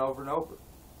over and over and over.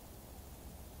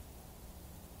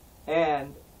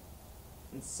 And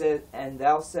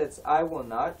thou saidst, I will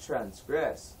not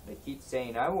transgress. They keep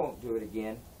saying, I won't do it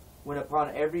again. When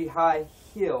upon every high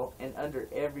hill and under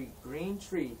every green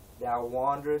tree thou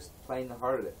wanderest, playing the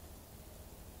harlot.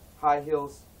 High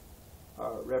hills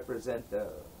represent the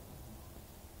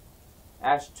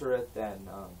Ashtoreth and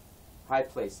high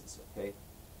places, okay,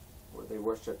 where they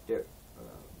worship their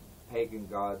pagan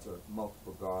gods or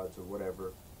multiple gods or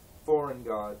whatever, foreign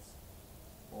gods,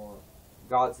 or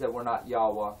gods that were not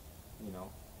Yahweh, you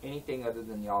know, anything other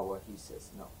than Yahweh, he says,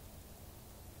 no.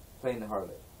 Playing the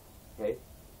harlot, okay?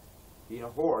 Being a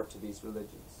whore to these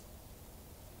religions.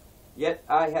 Yet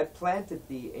I had planted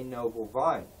thee a noble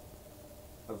vine.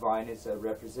 A vine is a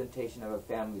representation of a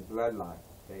family bloodline,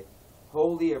 okay?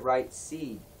 Wholly a right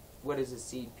seed. What is a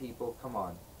seed, people? Come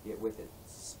on, get with it.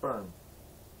 Sperm.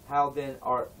 How then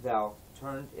art thou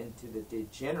turned into the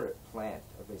degenerate plant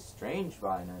of a strange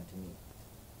vine unto me?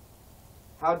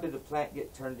 How did a plant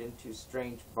get turned into a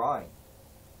strange vine?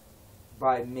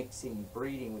 By mixing,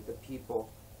 breeding with the people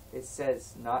it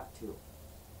says not to.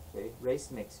 Okay, race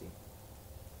mixing.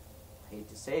 I hate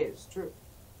to say it, it's true.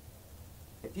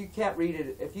 If you can't read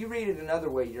it, if you read it another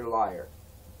way, you're a liar.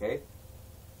 Okay?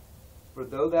 For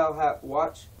though thou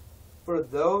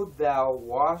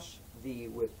wash thee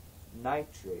with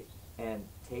nitrate and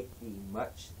take thee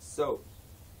much soap,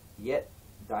 yet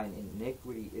thine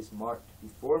iniquity is marked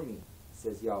before me,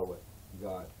 says Yahweh,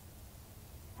 God.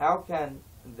 How can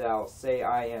thou say,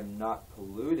 I am not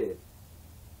polluted?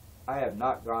 I have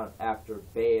not gone after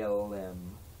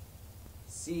Baalim.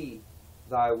 See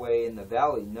thy way in the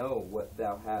valley, know what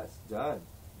thou hast done.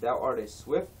 Thou art a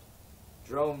swift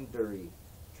dromedary,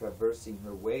 traversing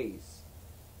her ways.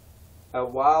 A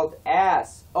wild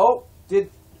ass.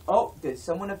 Did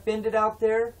someone offend it out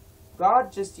there?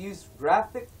 God just used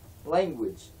graphic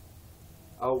language.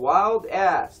 A wild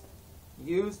ass,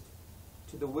 used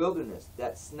to the wilderness,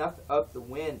 that snuffed up the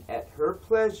wind at her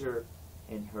pleasure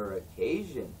in her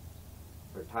occasion.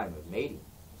 Her time of mating,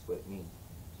 that's what it means.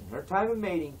 In her time of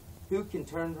mating, who can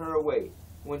turn her away?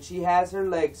 When she has her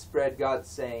legs spread, God's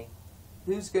saying,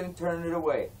 who's going to turn it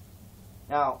away?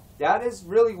 Now, that is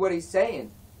really what he's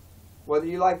saying. Whether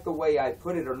you like the way I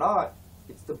put it or not,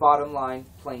 it's the bottom line,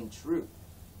 plain truth.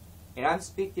 And I'm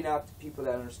speaking out to people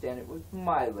that understand it with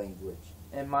my language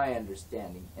and my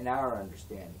understanding and our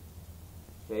understanding.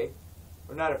 Okay?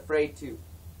 We're not afraid to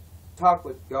talk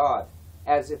with God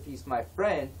as if he's my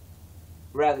friend,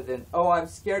 rather than, oh, I'm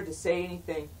scared to say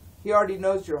anything. He already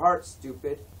knows your heart,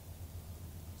 stupid.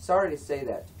 Sorry to say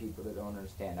that to people that don't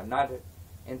understand. I'm not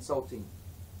insulting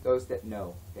those that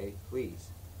know, okay? Please.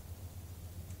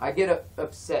 I get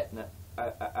upset and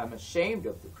I'm ashamed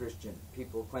of the Christian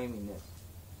people claiming this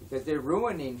because they're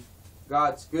ruining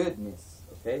God's goodness,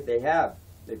 okay?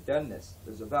 They've done this.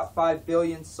 There's about 5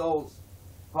 billion souls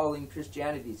Pauline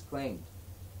Christianity's claimed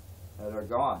that are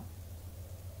gone.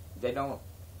 They don't,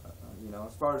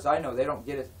 as far as I know, they don't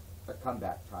get a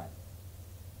comeback time.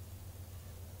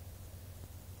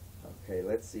 Okay,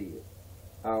 let's see.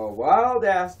 A wild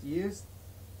ass used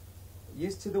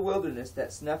to the wilderness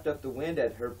that snuffed up the wind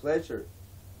at her pleasure.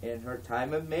 In her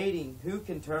time of mating, who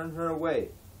can turn her away?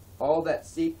 All that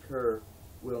seek her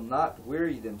will not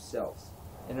weary themselves.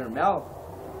 In her mouth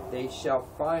they shall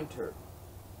find her.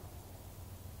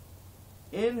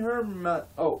 In her month.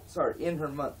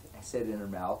 I said in her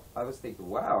mouth. I was thinking,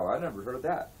 wow, I never heard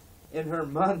that. In her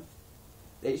month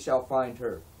they shall find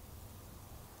her.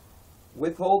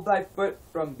 Withhold thy foot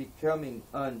from becoming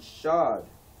unshod.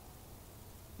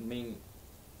 I mean,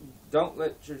 don't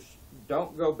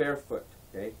go barefoot,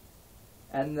 okay?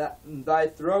 And thy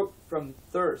throat from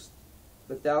thirst.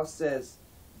 But thou says,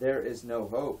 there is no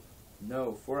hope.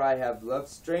 No, for I have loved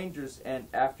strangers, and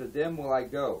after them will I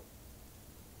go.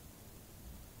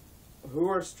 Who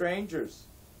are strangers?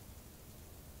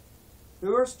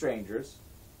 Who are strangers?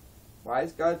 Why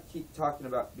does God keep talking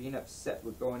about being upset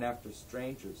with going after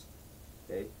strangers?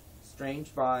 Okay, strange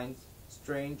vines,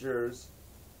 strangers.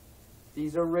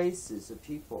 These are races of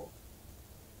people.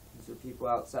 These are people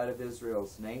outside of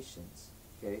Israel's nations,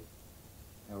 okay,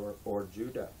 or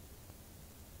Judah.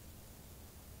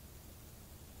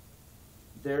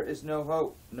 There is no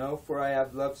hope. No, for I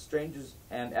have loved strangers,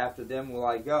 and after them will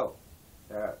I go.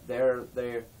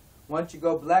 Once you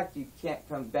go black, you can't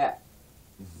come back.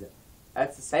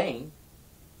 That's the saying.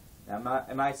 Am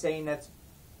I saying that's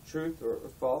truth or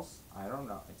false? I don't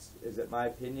know. Is it my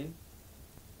opinion?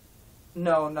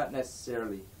 No, not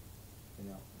necessarily.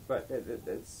 But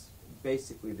it's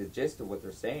basically the gist of what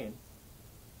they're saying.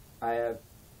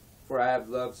 For I have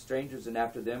loved strangers, and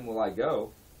after them will I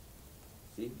go.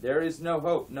 See, there is no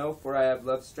hope. No, for I have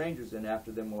loved strangers, and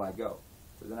after them will I go.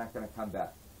 So they're not going to come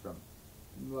back from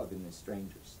loving the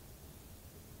strangers.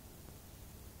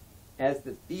 As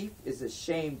the thief is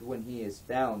ashamed when he is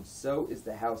found, so is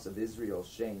the house of Israel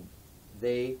shamed.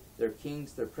 They, their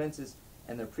kings, their princes,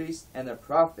 and their priests, and their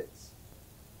prophets,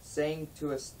 saying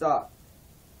to a stock,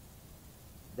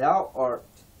 Thou art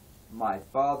my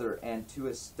father, and to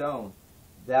a stone,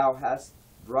 Thou hast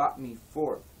brought me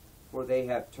forth. For they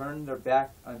have turned their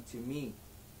back unto me,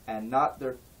 and not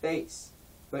their face.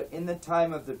 But in the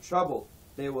time of the trouble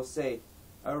they will say,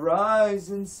 Arise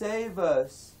and save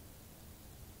us.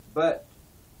 But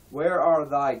where are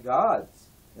thy gods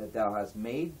that thou hast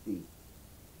made thee?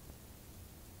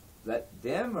 Let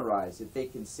them arise, if they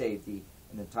can save thee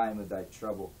in the time of thy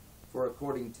trouble. For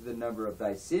according to the number of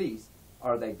thy cities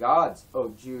are thy gods, O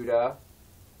Judah,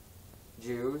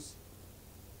 Jews.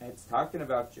 And it's talking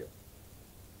about you.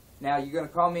 Now, you're going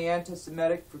to call me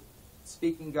anti-Semitic for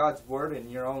speaking God's word in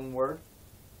your own word?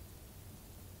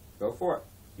 Go for it.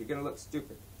 You're going to look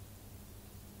stupid.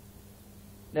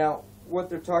 Now, what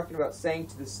they're talking about saying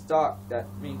to the stalk, that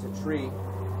means a tree,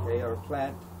 okay, or a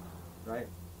plant, right?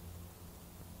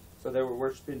 So they were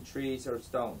worshiping trees or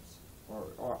stones,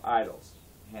 or idols,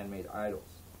 handmade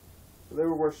idols. So they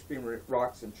were worshiping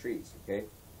rocks and trees, okay?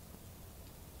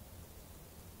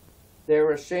 They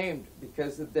were ashamed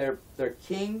because of their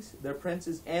kings, their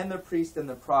princes, and their priests and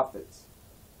their prophets.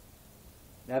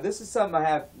 Now, this is something I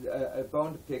have a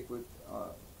bone to pick with a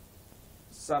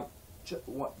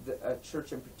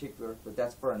church in particular, but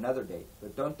that's for another day.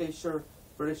 But don't they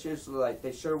British Israelite,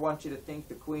 they sure want you to think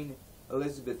the Queen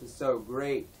Elizabeth is so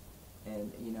great,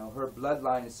 and her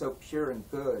bloodline is so pure and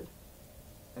good,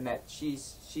 and that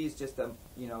she's just a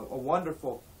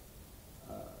wonderful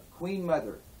Queen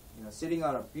Mother. Sitting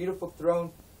on a beautiful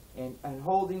throne and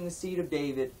holding the seat of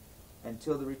David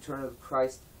until the return of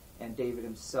Christ and David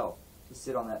himself to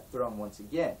sit on that throne once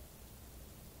again.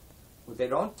 What they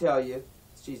don't tell you,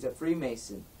 she's a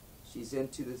Freemason. She's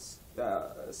into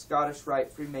the Scottish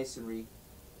Rite Freemasonry,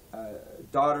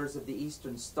 Daughters of the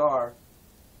Eastern Star.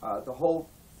 The whole,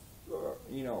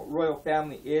 royal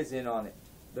family is in on it.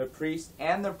 The priests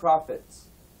and the prophets.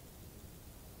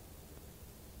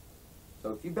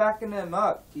 So if you backing them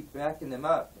up, keep backing them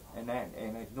up, and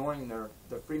ignoring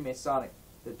the Freemasonic,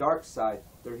 the dark side,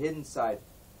 their hidden side,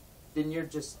 then you're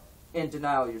just in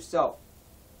denial yourself.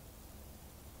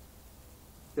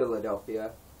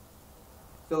 Philadelphia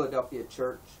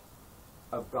Church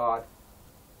of God,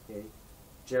 okay?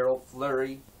 Gerald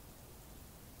Flurry.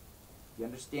 You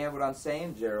understand what I'm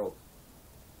saying, Gerald?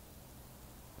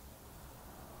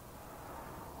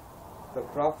 The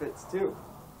prophets too.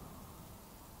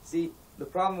 See, the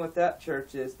problem with that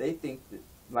church is they think that,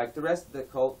 like the rest of the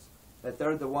cults, that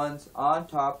they're the ones on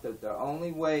top, that the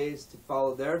only way is to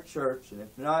follow their church, and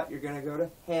if not, you're going to go to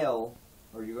hell,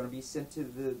 or you're going to be sent to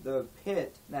the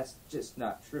pit. And that's just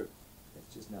not true.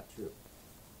 That's just not true.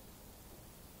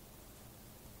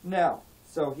 Now,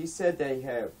 so he said they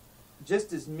have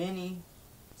just as many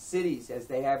cities as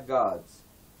they have gods.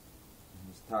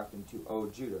 He's talking to, O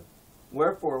Judah.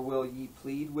 Wherefore will ye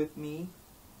plead with me?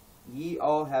 Ye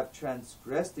all have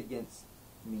transgressed against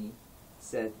me,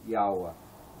 saith Yahweh.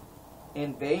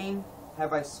 In vain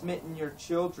have I smitten your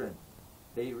children.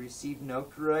 They receive no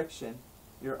correction.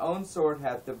 Your own sword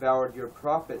hath devoured your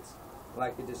prophets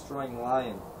like a destroying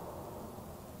lion.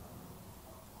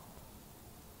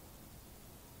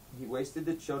 He wasted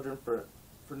the children for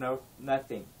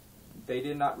nothing. They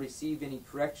did not receive any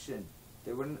correction.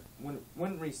 They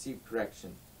wouldn't receive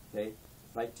correction. Okay?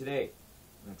 Like today.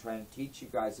 I'm trying to teach you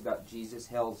guys about Jesus,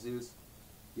 hell, Zeus,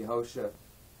 Yehoshua,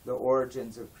 the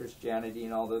origins of Christianity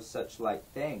and all those such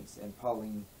like things, and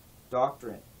Pauline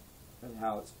doctrine, and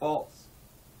how it's false.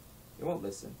 You won't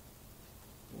listen.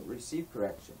 You won't receive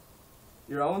correction.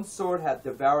 Your own sword hath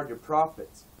devoured your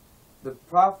prophets. The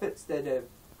prophets that have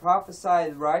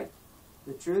prophesied right,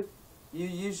 the truth, you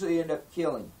usually end up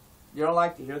killing. You don't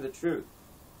like to hear the truth.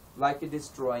 Like a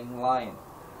destroying lion.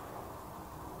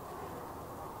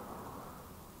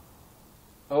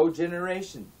 O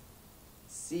generation,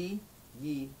 see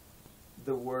ye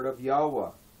the word of Yahweh.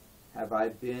 Have I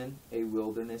been a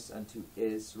wilderness unto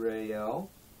Israel,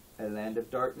 a land of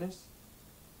darkness?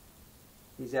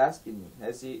 He's asking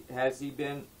you,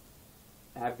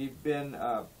 have you been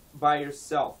by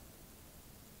yourself?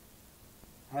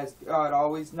 Has God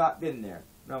always not been there?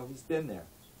 No, he's been there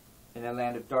in a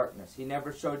land of darkness. He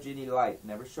never showed you any light,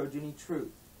 never showed you any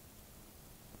truth.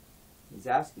 He's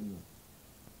asking you.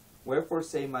 Wherefore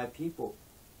say my people,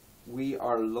 we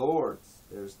are lords.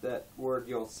 There's that word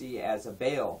you'll see as a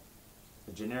Baal,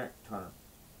 a generic term.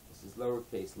 This is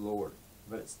lowercase lord,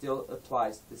 but it still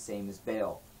applies to the same as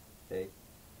Baal. Okay?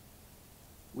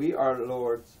 We are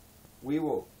lords. We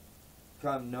will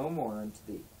come no more unto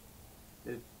thee.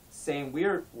 It's saying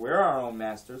we're our own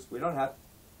masters. We don't have.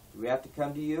 Do we have to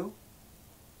come to you?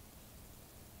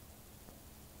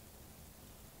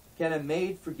 Can a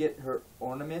maid forget her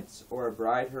ornaments, or a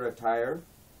bride her attire?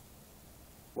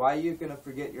 Why are you going to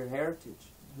forget your heritage?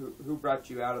 Who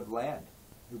brought you out of the land?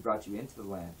 Who brought you into the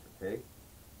land? Okay?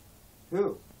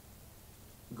 Who?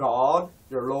 God,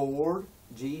 your Lord,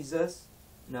 Jesus?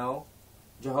 No.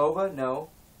 Jehovah? No.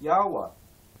 Yahweh.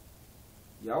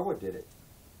 Yahweh did it.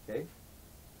 Okay?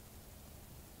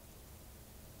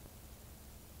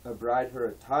 A bride her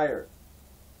attire.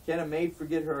 Can a maid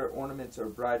forget her ornaments, or a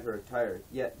bride her attire?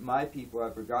 Yet my people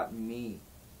have forgotten me.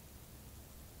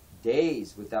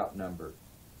 Days without number.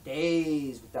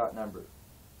 Days without number.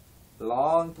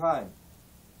 Long time.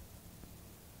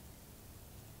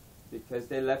 Because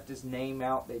they left his name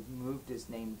out, they moved his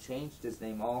name, changed his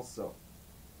name also.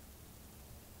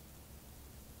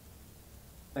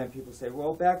 And people say,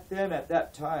 well, back then, at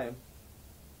that time,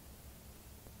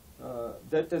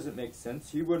 that doesn't make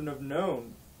sense. He wouldn't have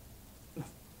known.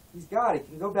 He's God. He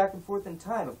can go back and forth in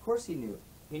time. Of course he knew.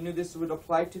 He knew this would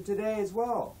apply to today as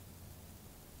well.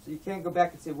 So you can't go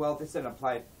back and say, well, this doesn't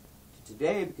apply to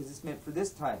today because it's meant for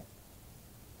this time.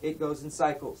 It goes in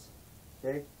cycles.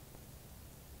 Okay?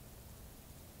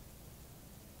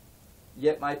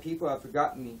 Yet my people have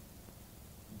forgotten me.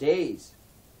 Days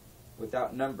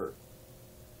without number.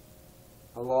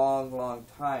 A long, long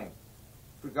time.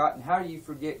 Forgotten. How do you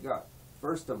forget God?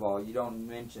 First of all, you don't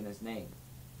mention his name.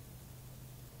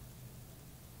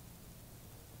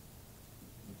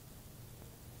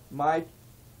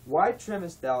 Why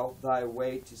trimmest thou thy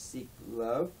way to seek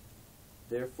love?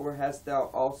 Therefore hast thou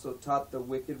also taught the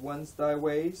wicked ones thy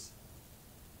ways.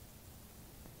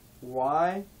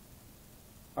 Why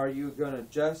are you going to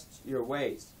adjust your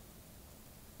ways?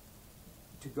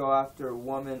 To go after a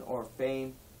woman or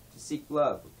fame, to seek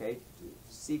love, okay?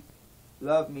 To seek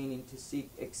love meaning to seek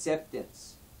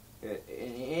acceptance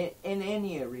in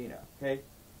any arena, okay?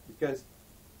 Because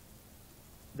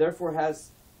therefore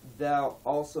hast thou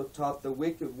also taught the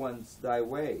wicked ones thy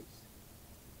ways.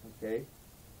 Okay?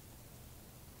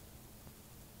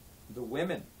 The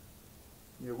women,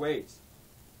 your ways.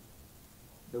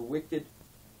 The wicked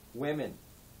women.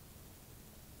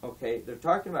 Okay? They're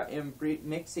talking about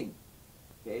mixing.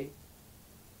 Okay?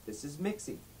 This is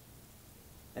mixing.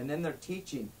 And then they're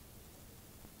teaching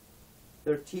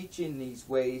they're teaching these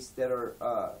ways that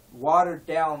are watered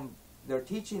down. They're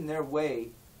teaching their way,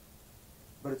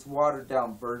 but it's watered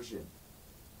down version.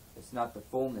 It's not the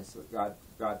fullness of what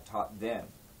God taught them.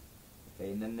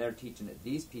 Okay, and then they're teaching it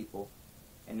these people,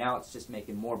 and now it's just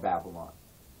making more Babylon.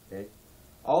 Okay.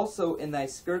 Also in thy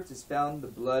skirts is found the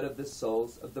blood of the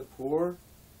souls of the poor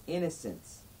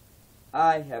innocents.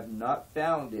 I have not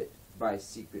found it by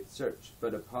secret search,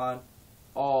 but upon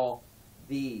all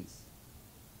these.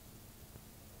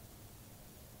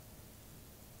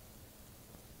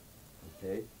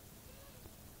 Okay.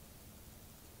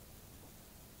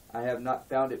 I have not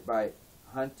found it by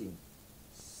hunting,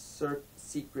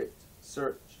 secret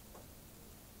search.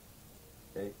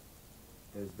 Okay.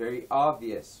 It was very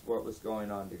obvious what was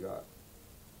going on to God.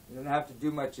 You don't have to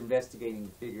do much investigating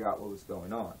to figure out what was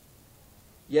going on.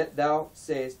 Yet thou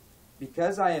sayest,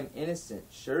 because I am innocent,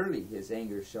 surely his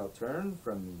anger shall turn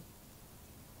from me.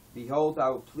 Behold, I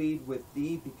will plead with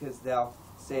thee, because thou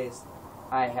sayest,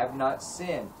 I have not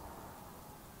sinned.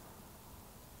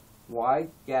 Why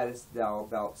gaddest thou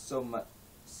about so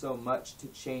much to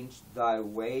change thy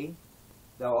way?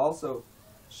 Thou also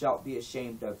shalt be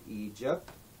ashamed of Egypt,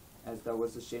 as thou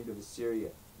wast ashamed of Assyria.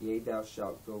 Yea, thou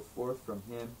shalt go forth from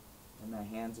him, and thy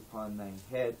hands upon thine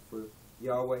head, for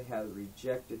Yahweh hath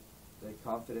rejected thy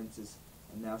confidences,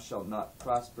 and thou shalt not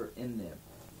prosper in them.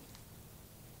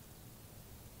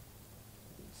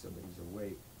 I think somebody's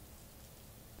awake.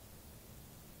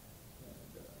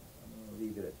 And I'm going to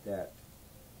leave it at that.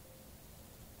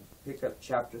 Pick up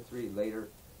chapter 3 later,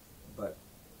 but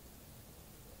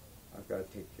I've got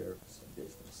to take care of some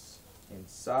business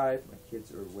inside. My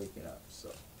kids are waking up, so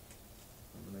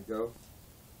I'm going to go,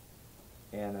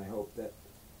 and I hope that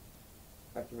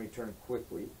I can return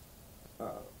quickly,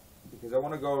 because I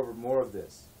want to go over more of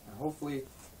this, and hopefully,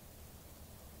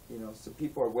 some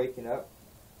people are waking up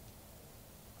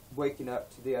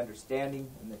to the understanding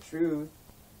and the truth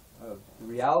of the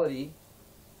reality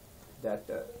that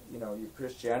your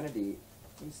Christianity,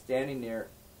 you standing there,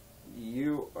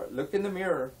 look in the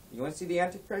mirror. You want to see the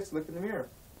Antichrist? Look in the mirror.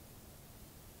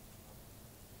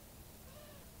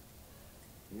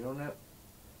 You don't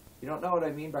know what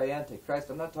I mean by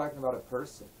Antichrist. I'm not talking about a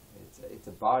person. It's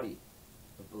a body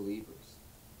of believers.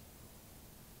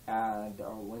 And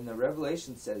when the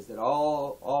Revelation says that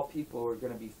all people are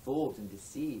going to be fooled and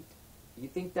deceived, you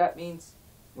think that means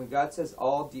when God says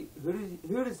all?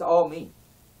 Who does all mean?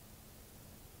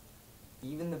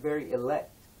 Even the very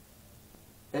elect.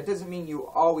 That doesn't mean you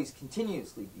always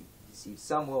continuously be deceived.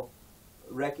 Some will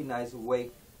recognize,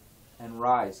 awake, and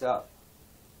rise up.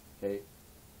 Okay?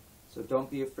 So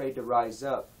don't be afraid to rise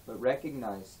up, but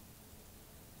recognize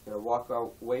you gotta walk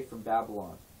away from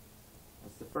Babylon.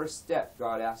 That's the first step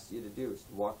God asks you to do, is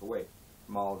to walk away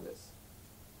from all of this.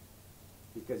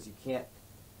 Because you can't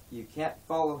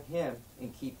follow him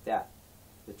and keep the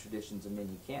traditions of men.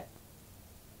 You can't.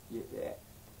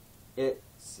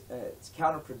 It's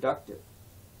counterproductive.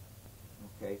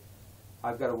 Okay?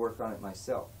 I've got to work on it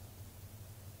myself.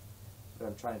 But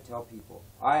I'm trying to tell people.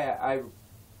 I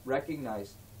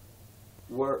recognize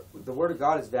the Word of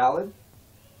God is valid,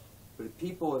 but if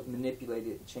people have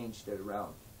manipulated it and changed it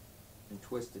around and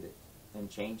twisted it and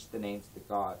changed the names of the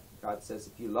God. God says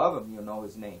if you love him, you'll know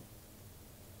his name.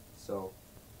 So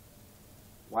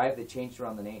why have they changed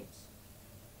around the names?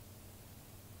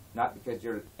 Not because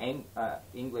your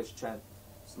English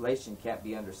translation can't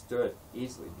be understood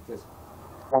easily, because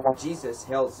Jesus,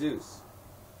 Hail Zeus,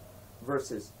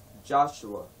 versus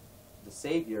Joshua, the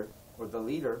Savior, or the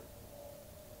leader.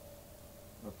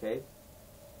 Okay?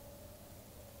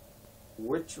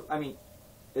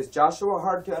 Is Joshua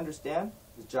hard to understand?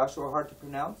 Is Joshua hard to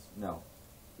pronounce? No.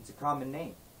 It's a common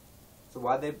name. So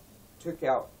why they took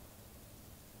out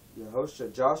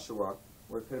Yehoshua, Joshua,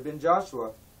 where it could have been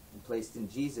Joshua, and placed in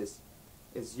Jesus,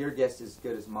 is your guess as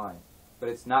good as mine. But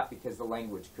it's not because the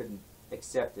language couldn't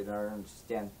accept it or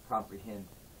understand, comprehend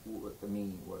what the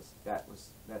meaning was.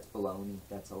 That's baloney.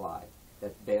 That's a lie.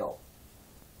 That's Baal.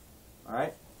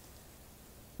 Alright?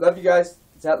 Love you guys.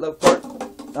 It's that love part.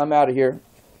 I'm out of here.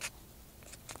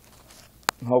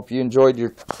 Hope you enjoyed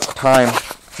your time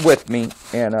with me,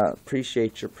 and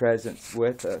appreciate your presence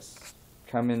with us.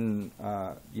 Coming,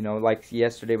 like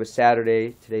yesterday was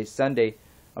Saturday, today's Sunday.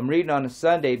 I'm reading on a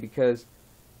Sunday because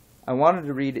I wanted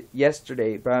to read it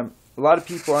yesterday, but a lot of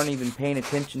people aren't even paying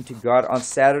attention to God on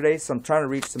Saturday, so I'm trying to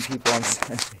reach some people on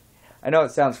Saturday. I know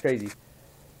it sounds crazy,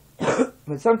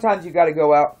 but sometimes you got to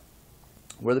go out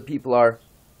where the people are,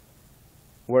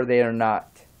 where they are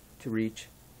not, to reach.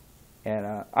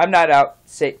 And I'm not out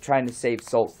trying to save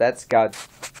souls. That's God's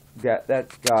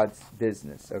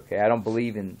business. Okay, I don't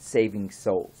believe in saving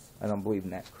souls. I don't believe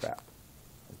in that crap.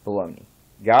 baloney.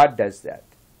 God does that.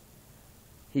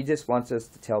 He just wants us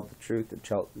to tell the truth and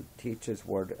teach His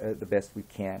Word the best we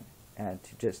can, and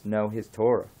to just know His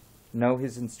Torah, know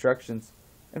His instructions,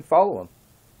 and follow them.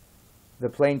 The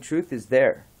plain truth is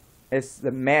there. It's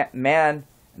the man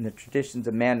and the traditions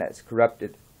of man that's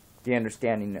corrupted the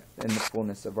understanding and the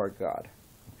fullness of our God.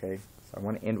 Okay, so I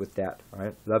want to end with that. All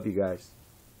right, love you guys.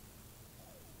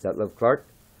 Is that Love Clark?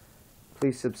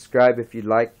 Please subscribe if you'd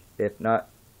like. If not,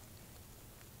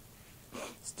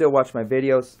 still watch my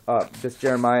videos. This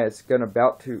Jeremiah is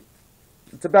about to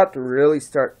really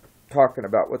start talking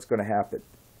about what's going to happen.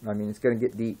 I mean, it's going to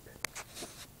get deep,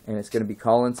 and it's going to be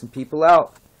calling some people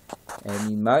out, and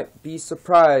you might be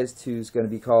surprised who's going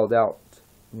to be called out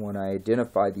when I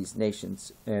identify these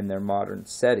nations in their modern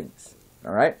settings.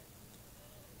 All right.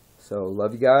 So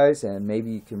love you guys, and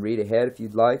maybe you can read ahead if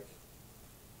you'd like,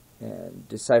 and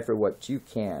decipher what you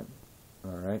can.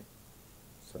 All right.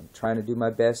 So I'm trying to do my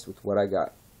best with what I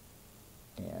got,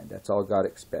 and that's all God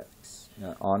expects.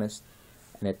 An honest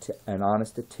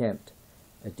attempt,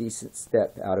 a decent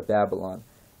step out of Babylon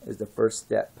is the first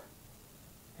step,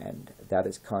 and that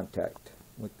is contact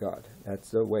with God. That's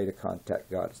the way to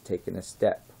contact God, is taking a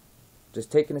step.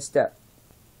 Just taking a step,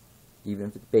 even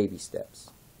if it's baby steps.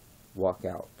 Walk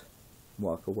out,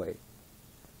 walk away.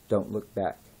 Don't look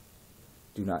back.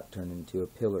 Do not turn into a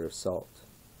pillar of salt.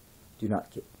 Do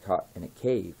not get caught in a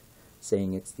cave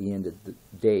saying it's the end of the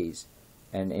days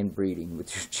and inbreeding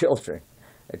with your children.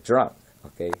 Drunk,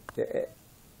 okay?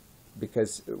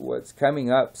 Because what's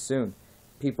coming up soon,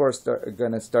 people are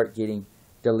going to start getting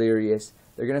delirious.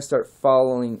 They're going to start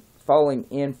falling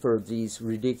in for these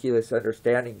ridiculous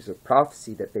understandings of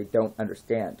prophecy that they don't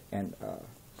understand, and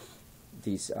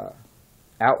these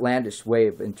outlandish way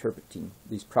of interpreting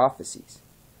these prophecies.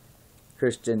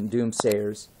 Christian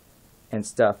doomsayers and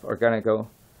stuff are going to go,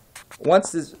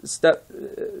 once this stuff,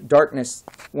 darkness,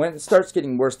 when it starts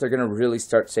getting worse, they're going to really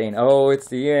start saying, oh, it's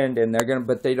the end, and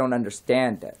but they don't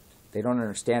understand that. They don't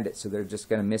understand it, so they're just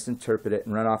going to misinterpret it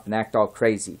and run off and act all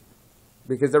crazy,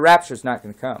 because the rapture's not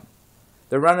going to come.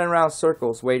 They're running around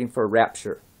circles waiting for a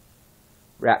rapture.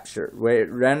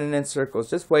 Running in circles,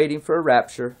 just waiting for a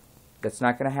rapture that's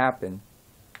not going to happen.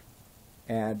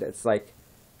 And it's like,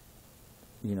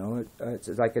 you know, it's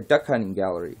like a duck hunting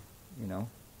gallery, you know.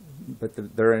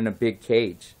 But they're in a big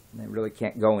cage, and they really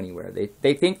can't go anywhere.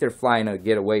 They think they're flying to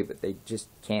get away, but they just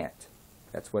can't.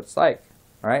 That's what it's like.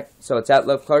 All right? So it's at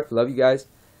Love Clark. Love you guys.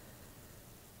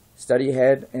 Study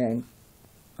ahead and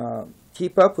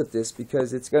keep up with this,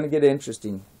 because it's going to get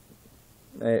interesting.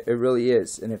 It really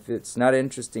is. And if it's not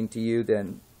interesting to you,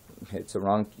 then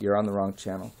you're on the wrong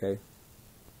channel, okay?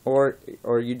 Or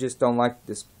you just don't like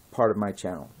this part of my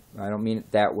channel. I don't mean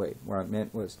it that way. What I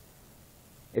meant was,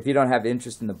 if you don't have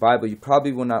interest in the Bible, you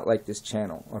probably will not like this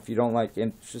channel. Or if you don't like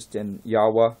interest in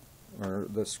Yahweh or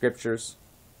the scriptures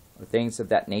or things of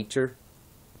that nature,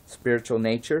 spiritual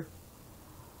nature,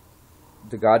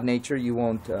 the God nature, you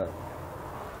won't.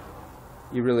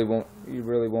 You really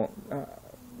won't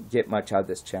get much out of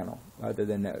this channel, other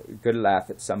than a good laugh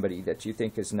at somebody that you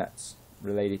think is nuts,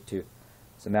 related to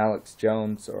some Alex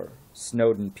Jones or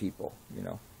Snowden people. You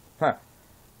know,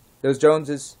 those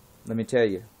Joneses, let me tell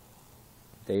you,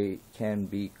 they can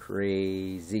be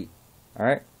crazy. All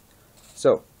right,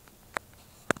 so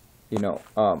you know,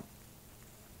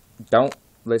 don't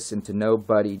listen to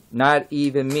nobody, not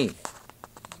even me.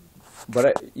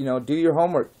 But you know, do your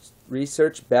homework,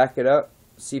 research, back it up,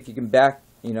 see if you can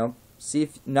see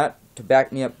if not to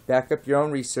back me up, back up your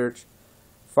own research,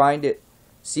 find it,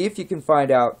 see if you can find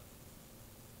out,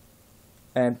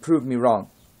 and prove me wrong.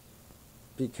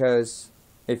 Because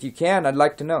if you can, I'd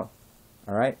like to know.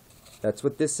 All right. That's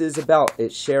what this is about.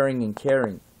 It's sharing and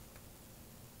caring.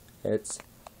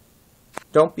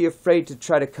 Don't be afraid to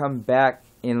try to come back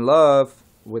in love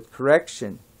with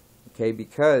correction, okay?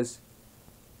 Because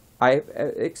I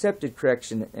accepted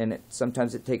correction, and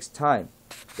sometimes it takes time.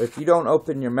 But if you don't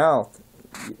open your mouth,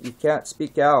 you can't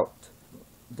speak out,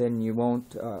 then you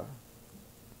won't.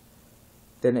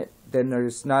 Then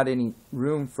there's not any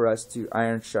room for us to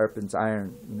iron sharpens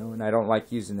iron, you know. And I don't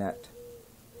like using that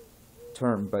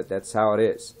term, but that's how it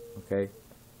is, okay?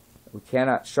 We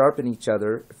cannot sharpen each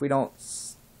other if we don't,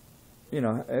 you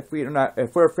know, if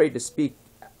we're afraid to speak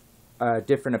a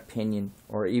different opinion,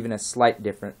 or even a slight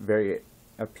different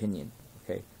opinion,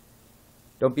 okay?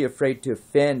 Don't be afraid to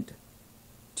offend,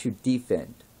 to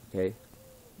defend, okay?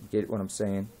 Get what I'm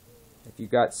saying? If you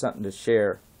got something to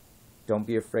share, don't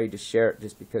be afraid to share it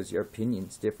just because your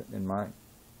opinion's different than mine.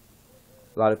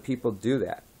 A lot of people do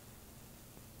that.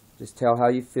 Just tell how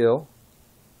you feel,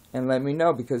 and let me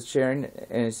know, because sharing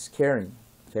is caring,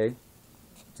 okay?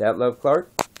 Is that Love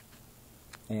Clark?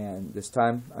 And this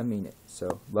time, I mean it.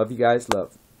 So, love you guys.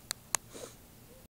 Love.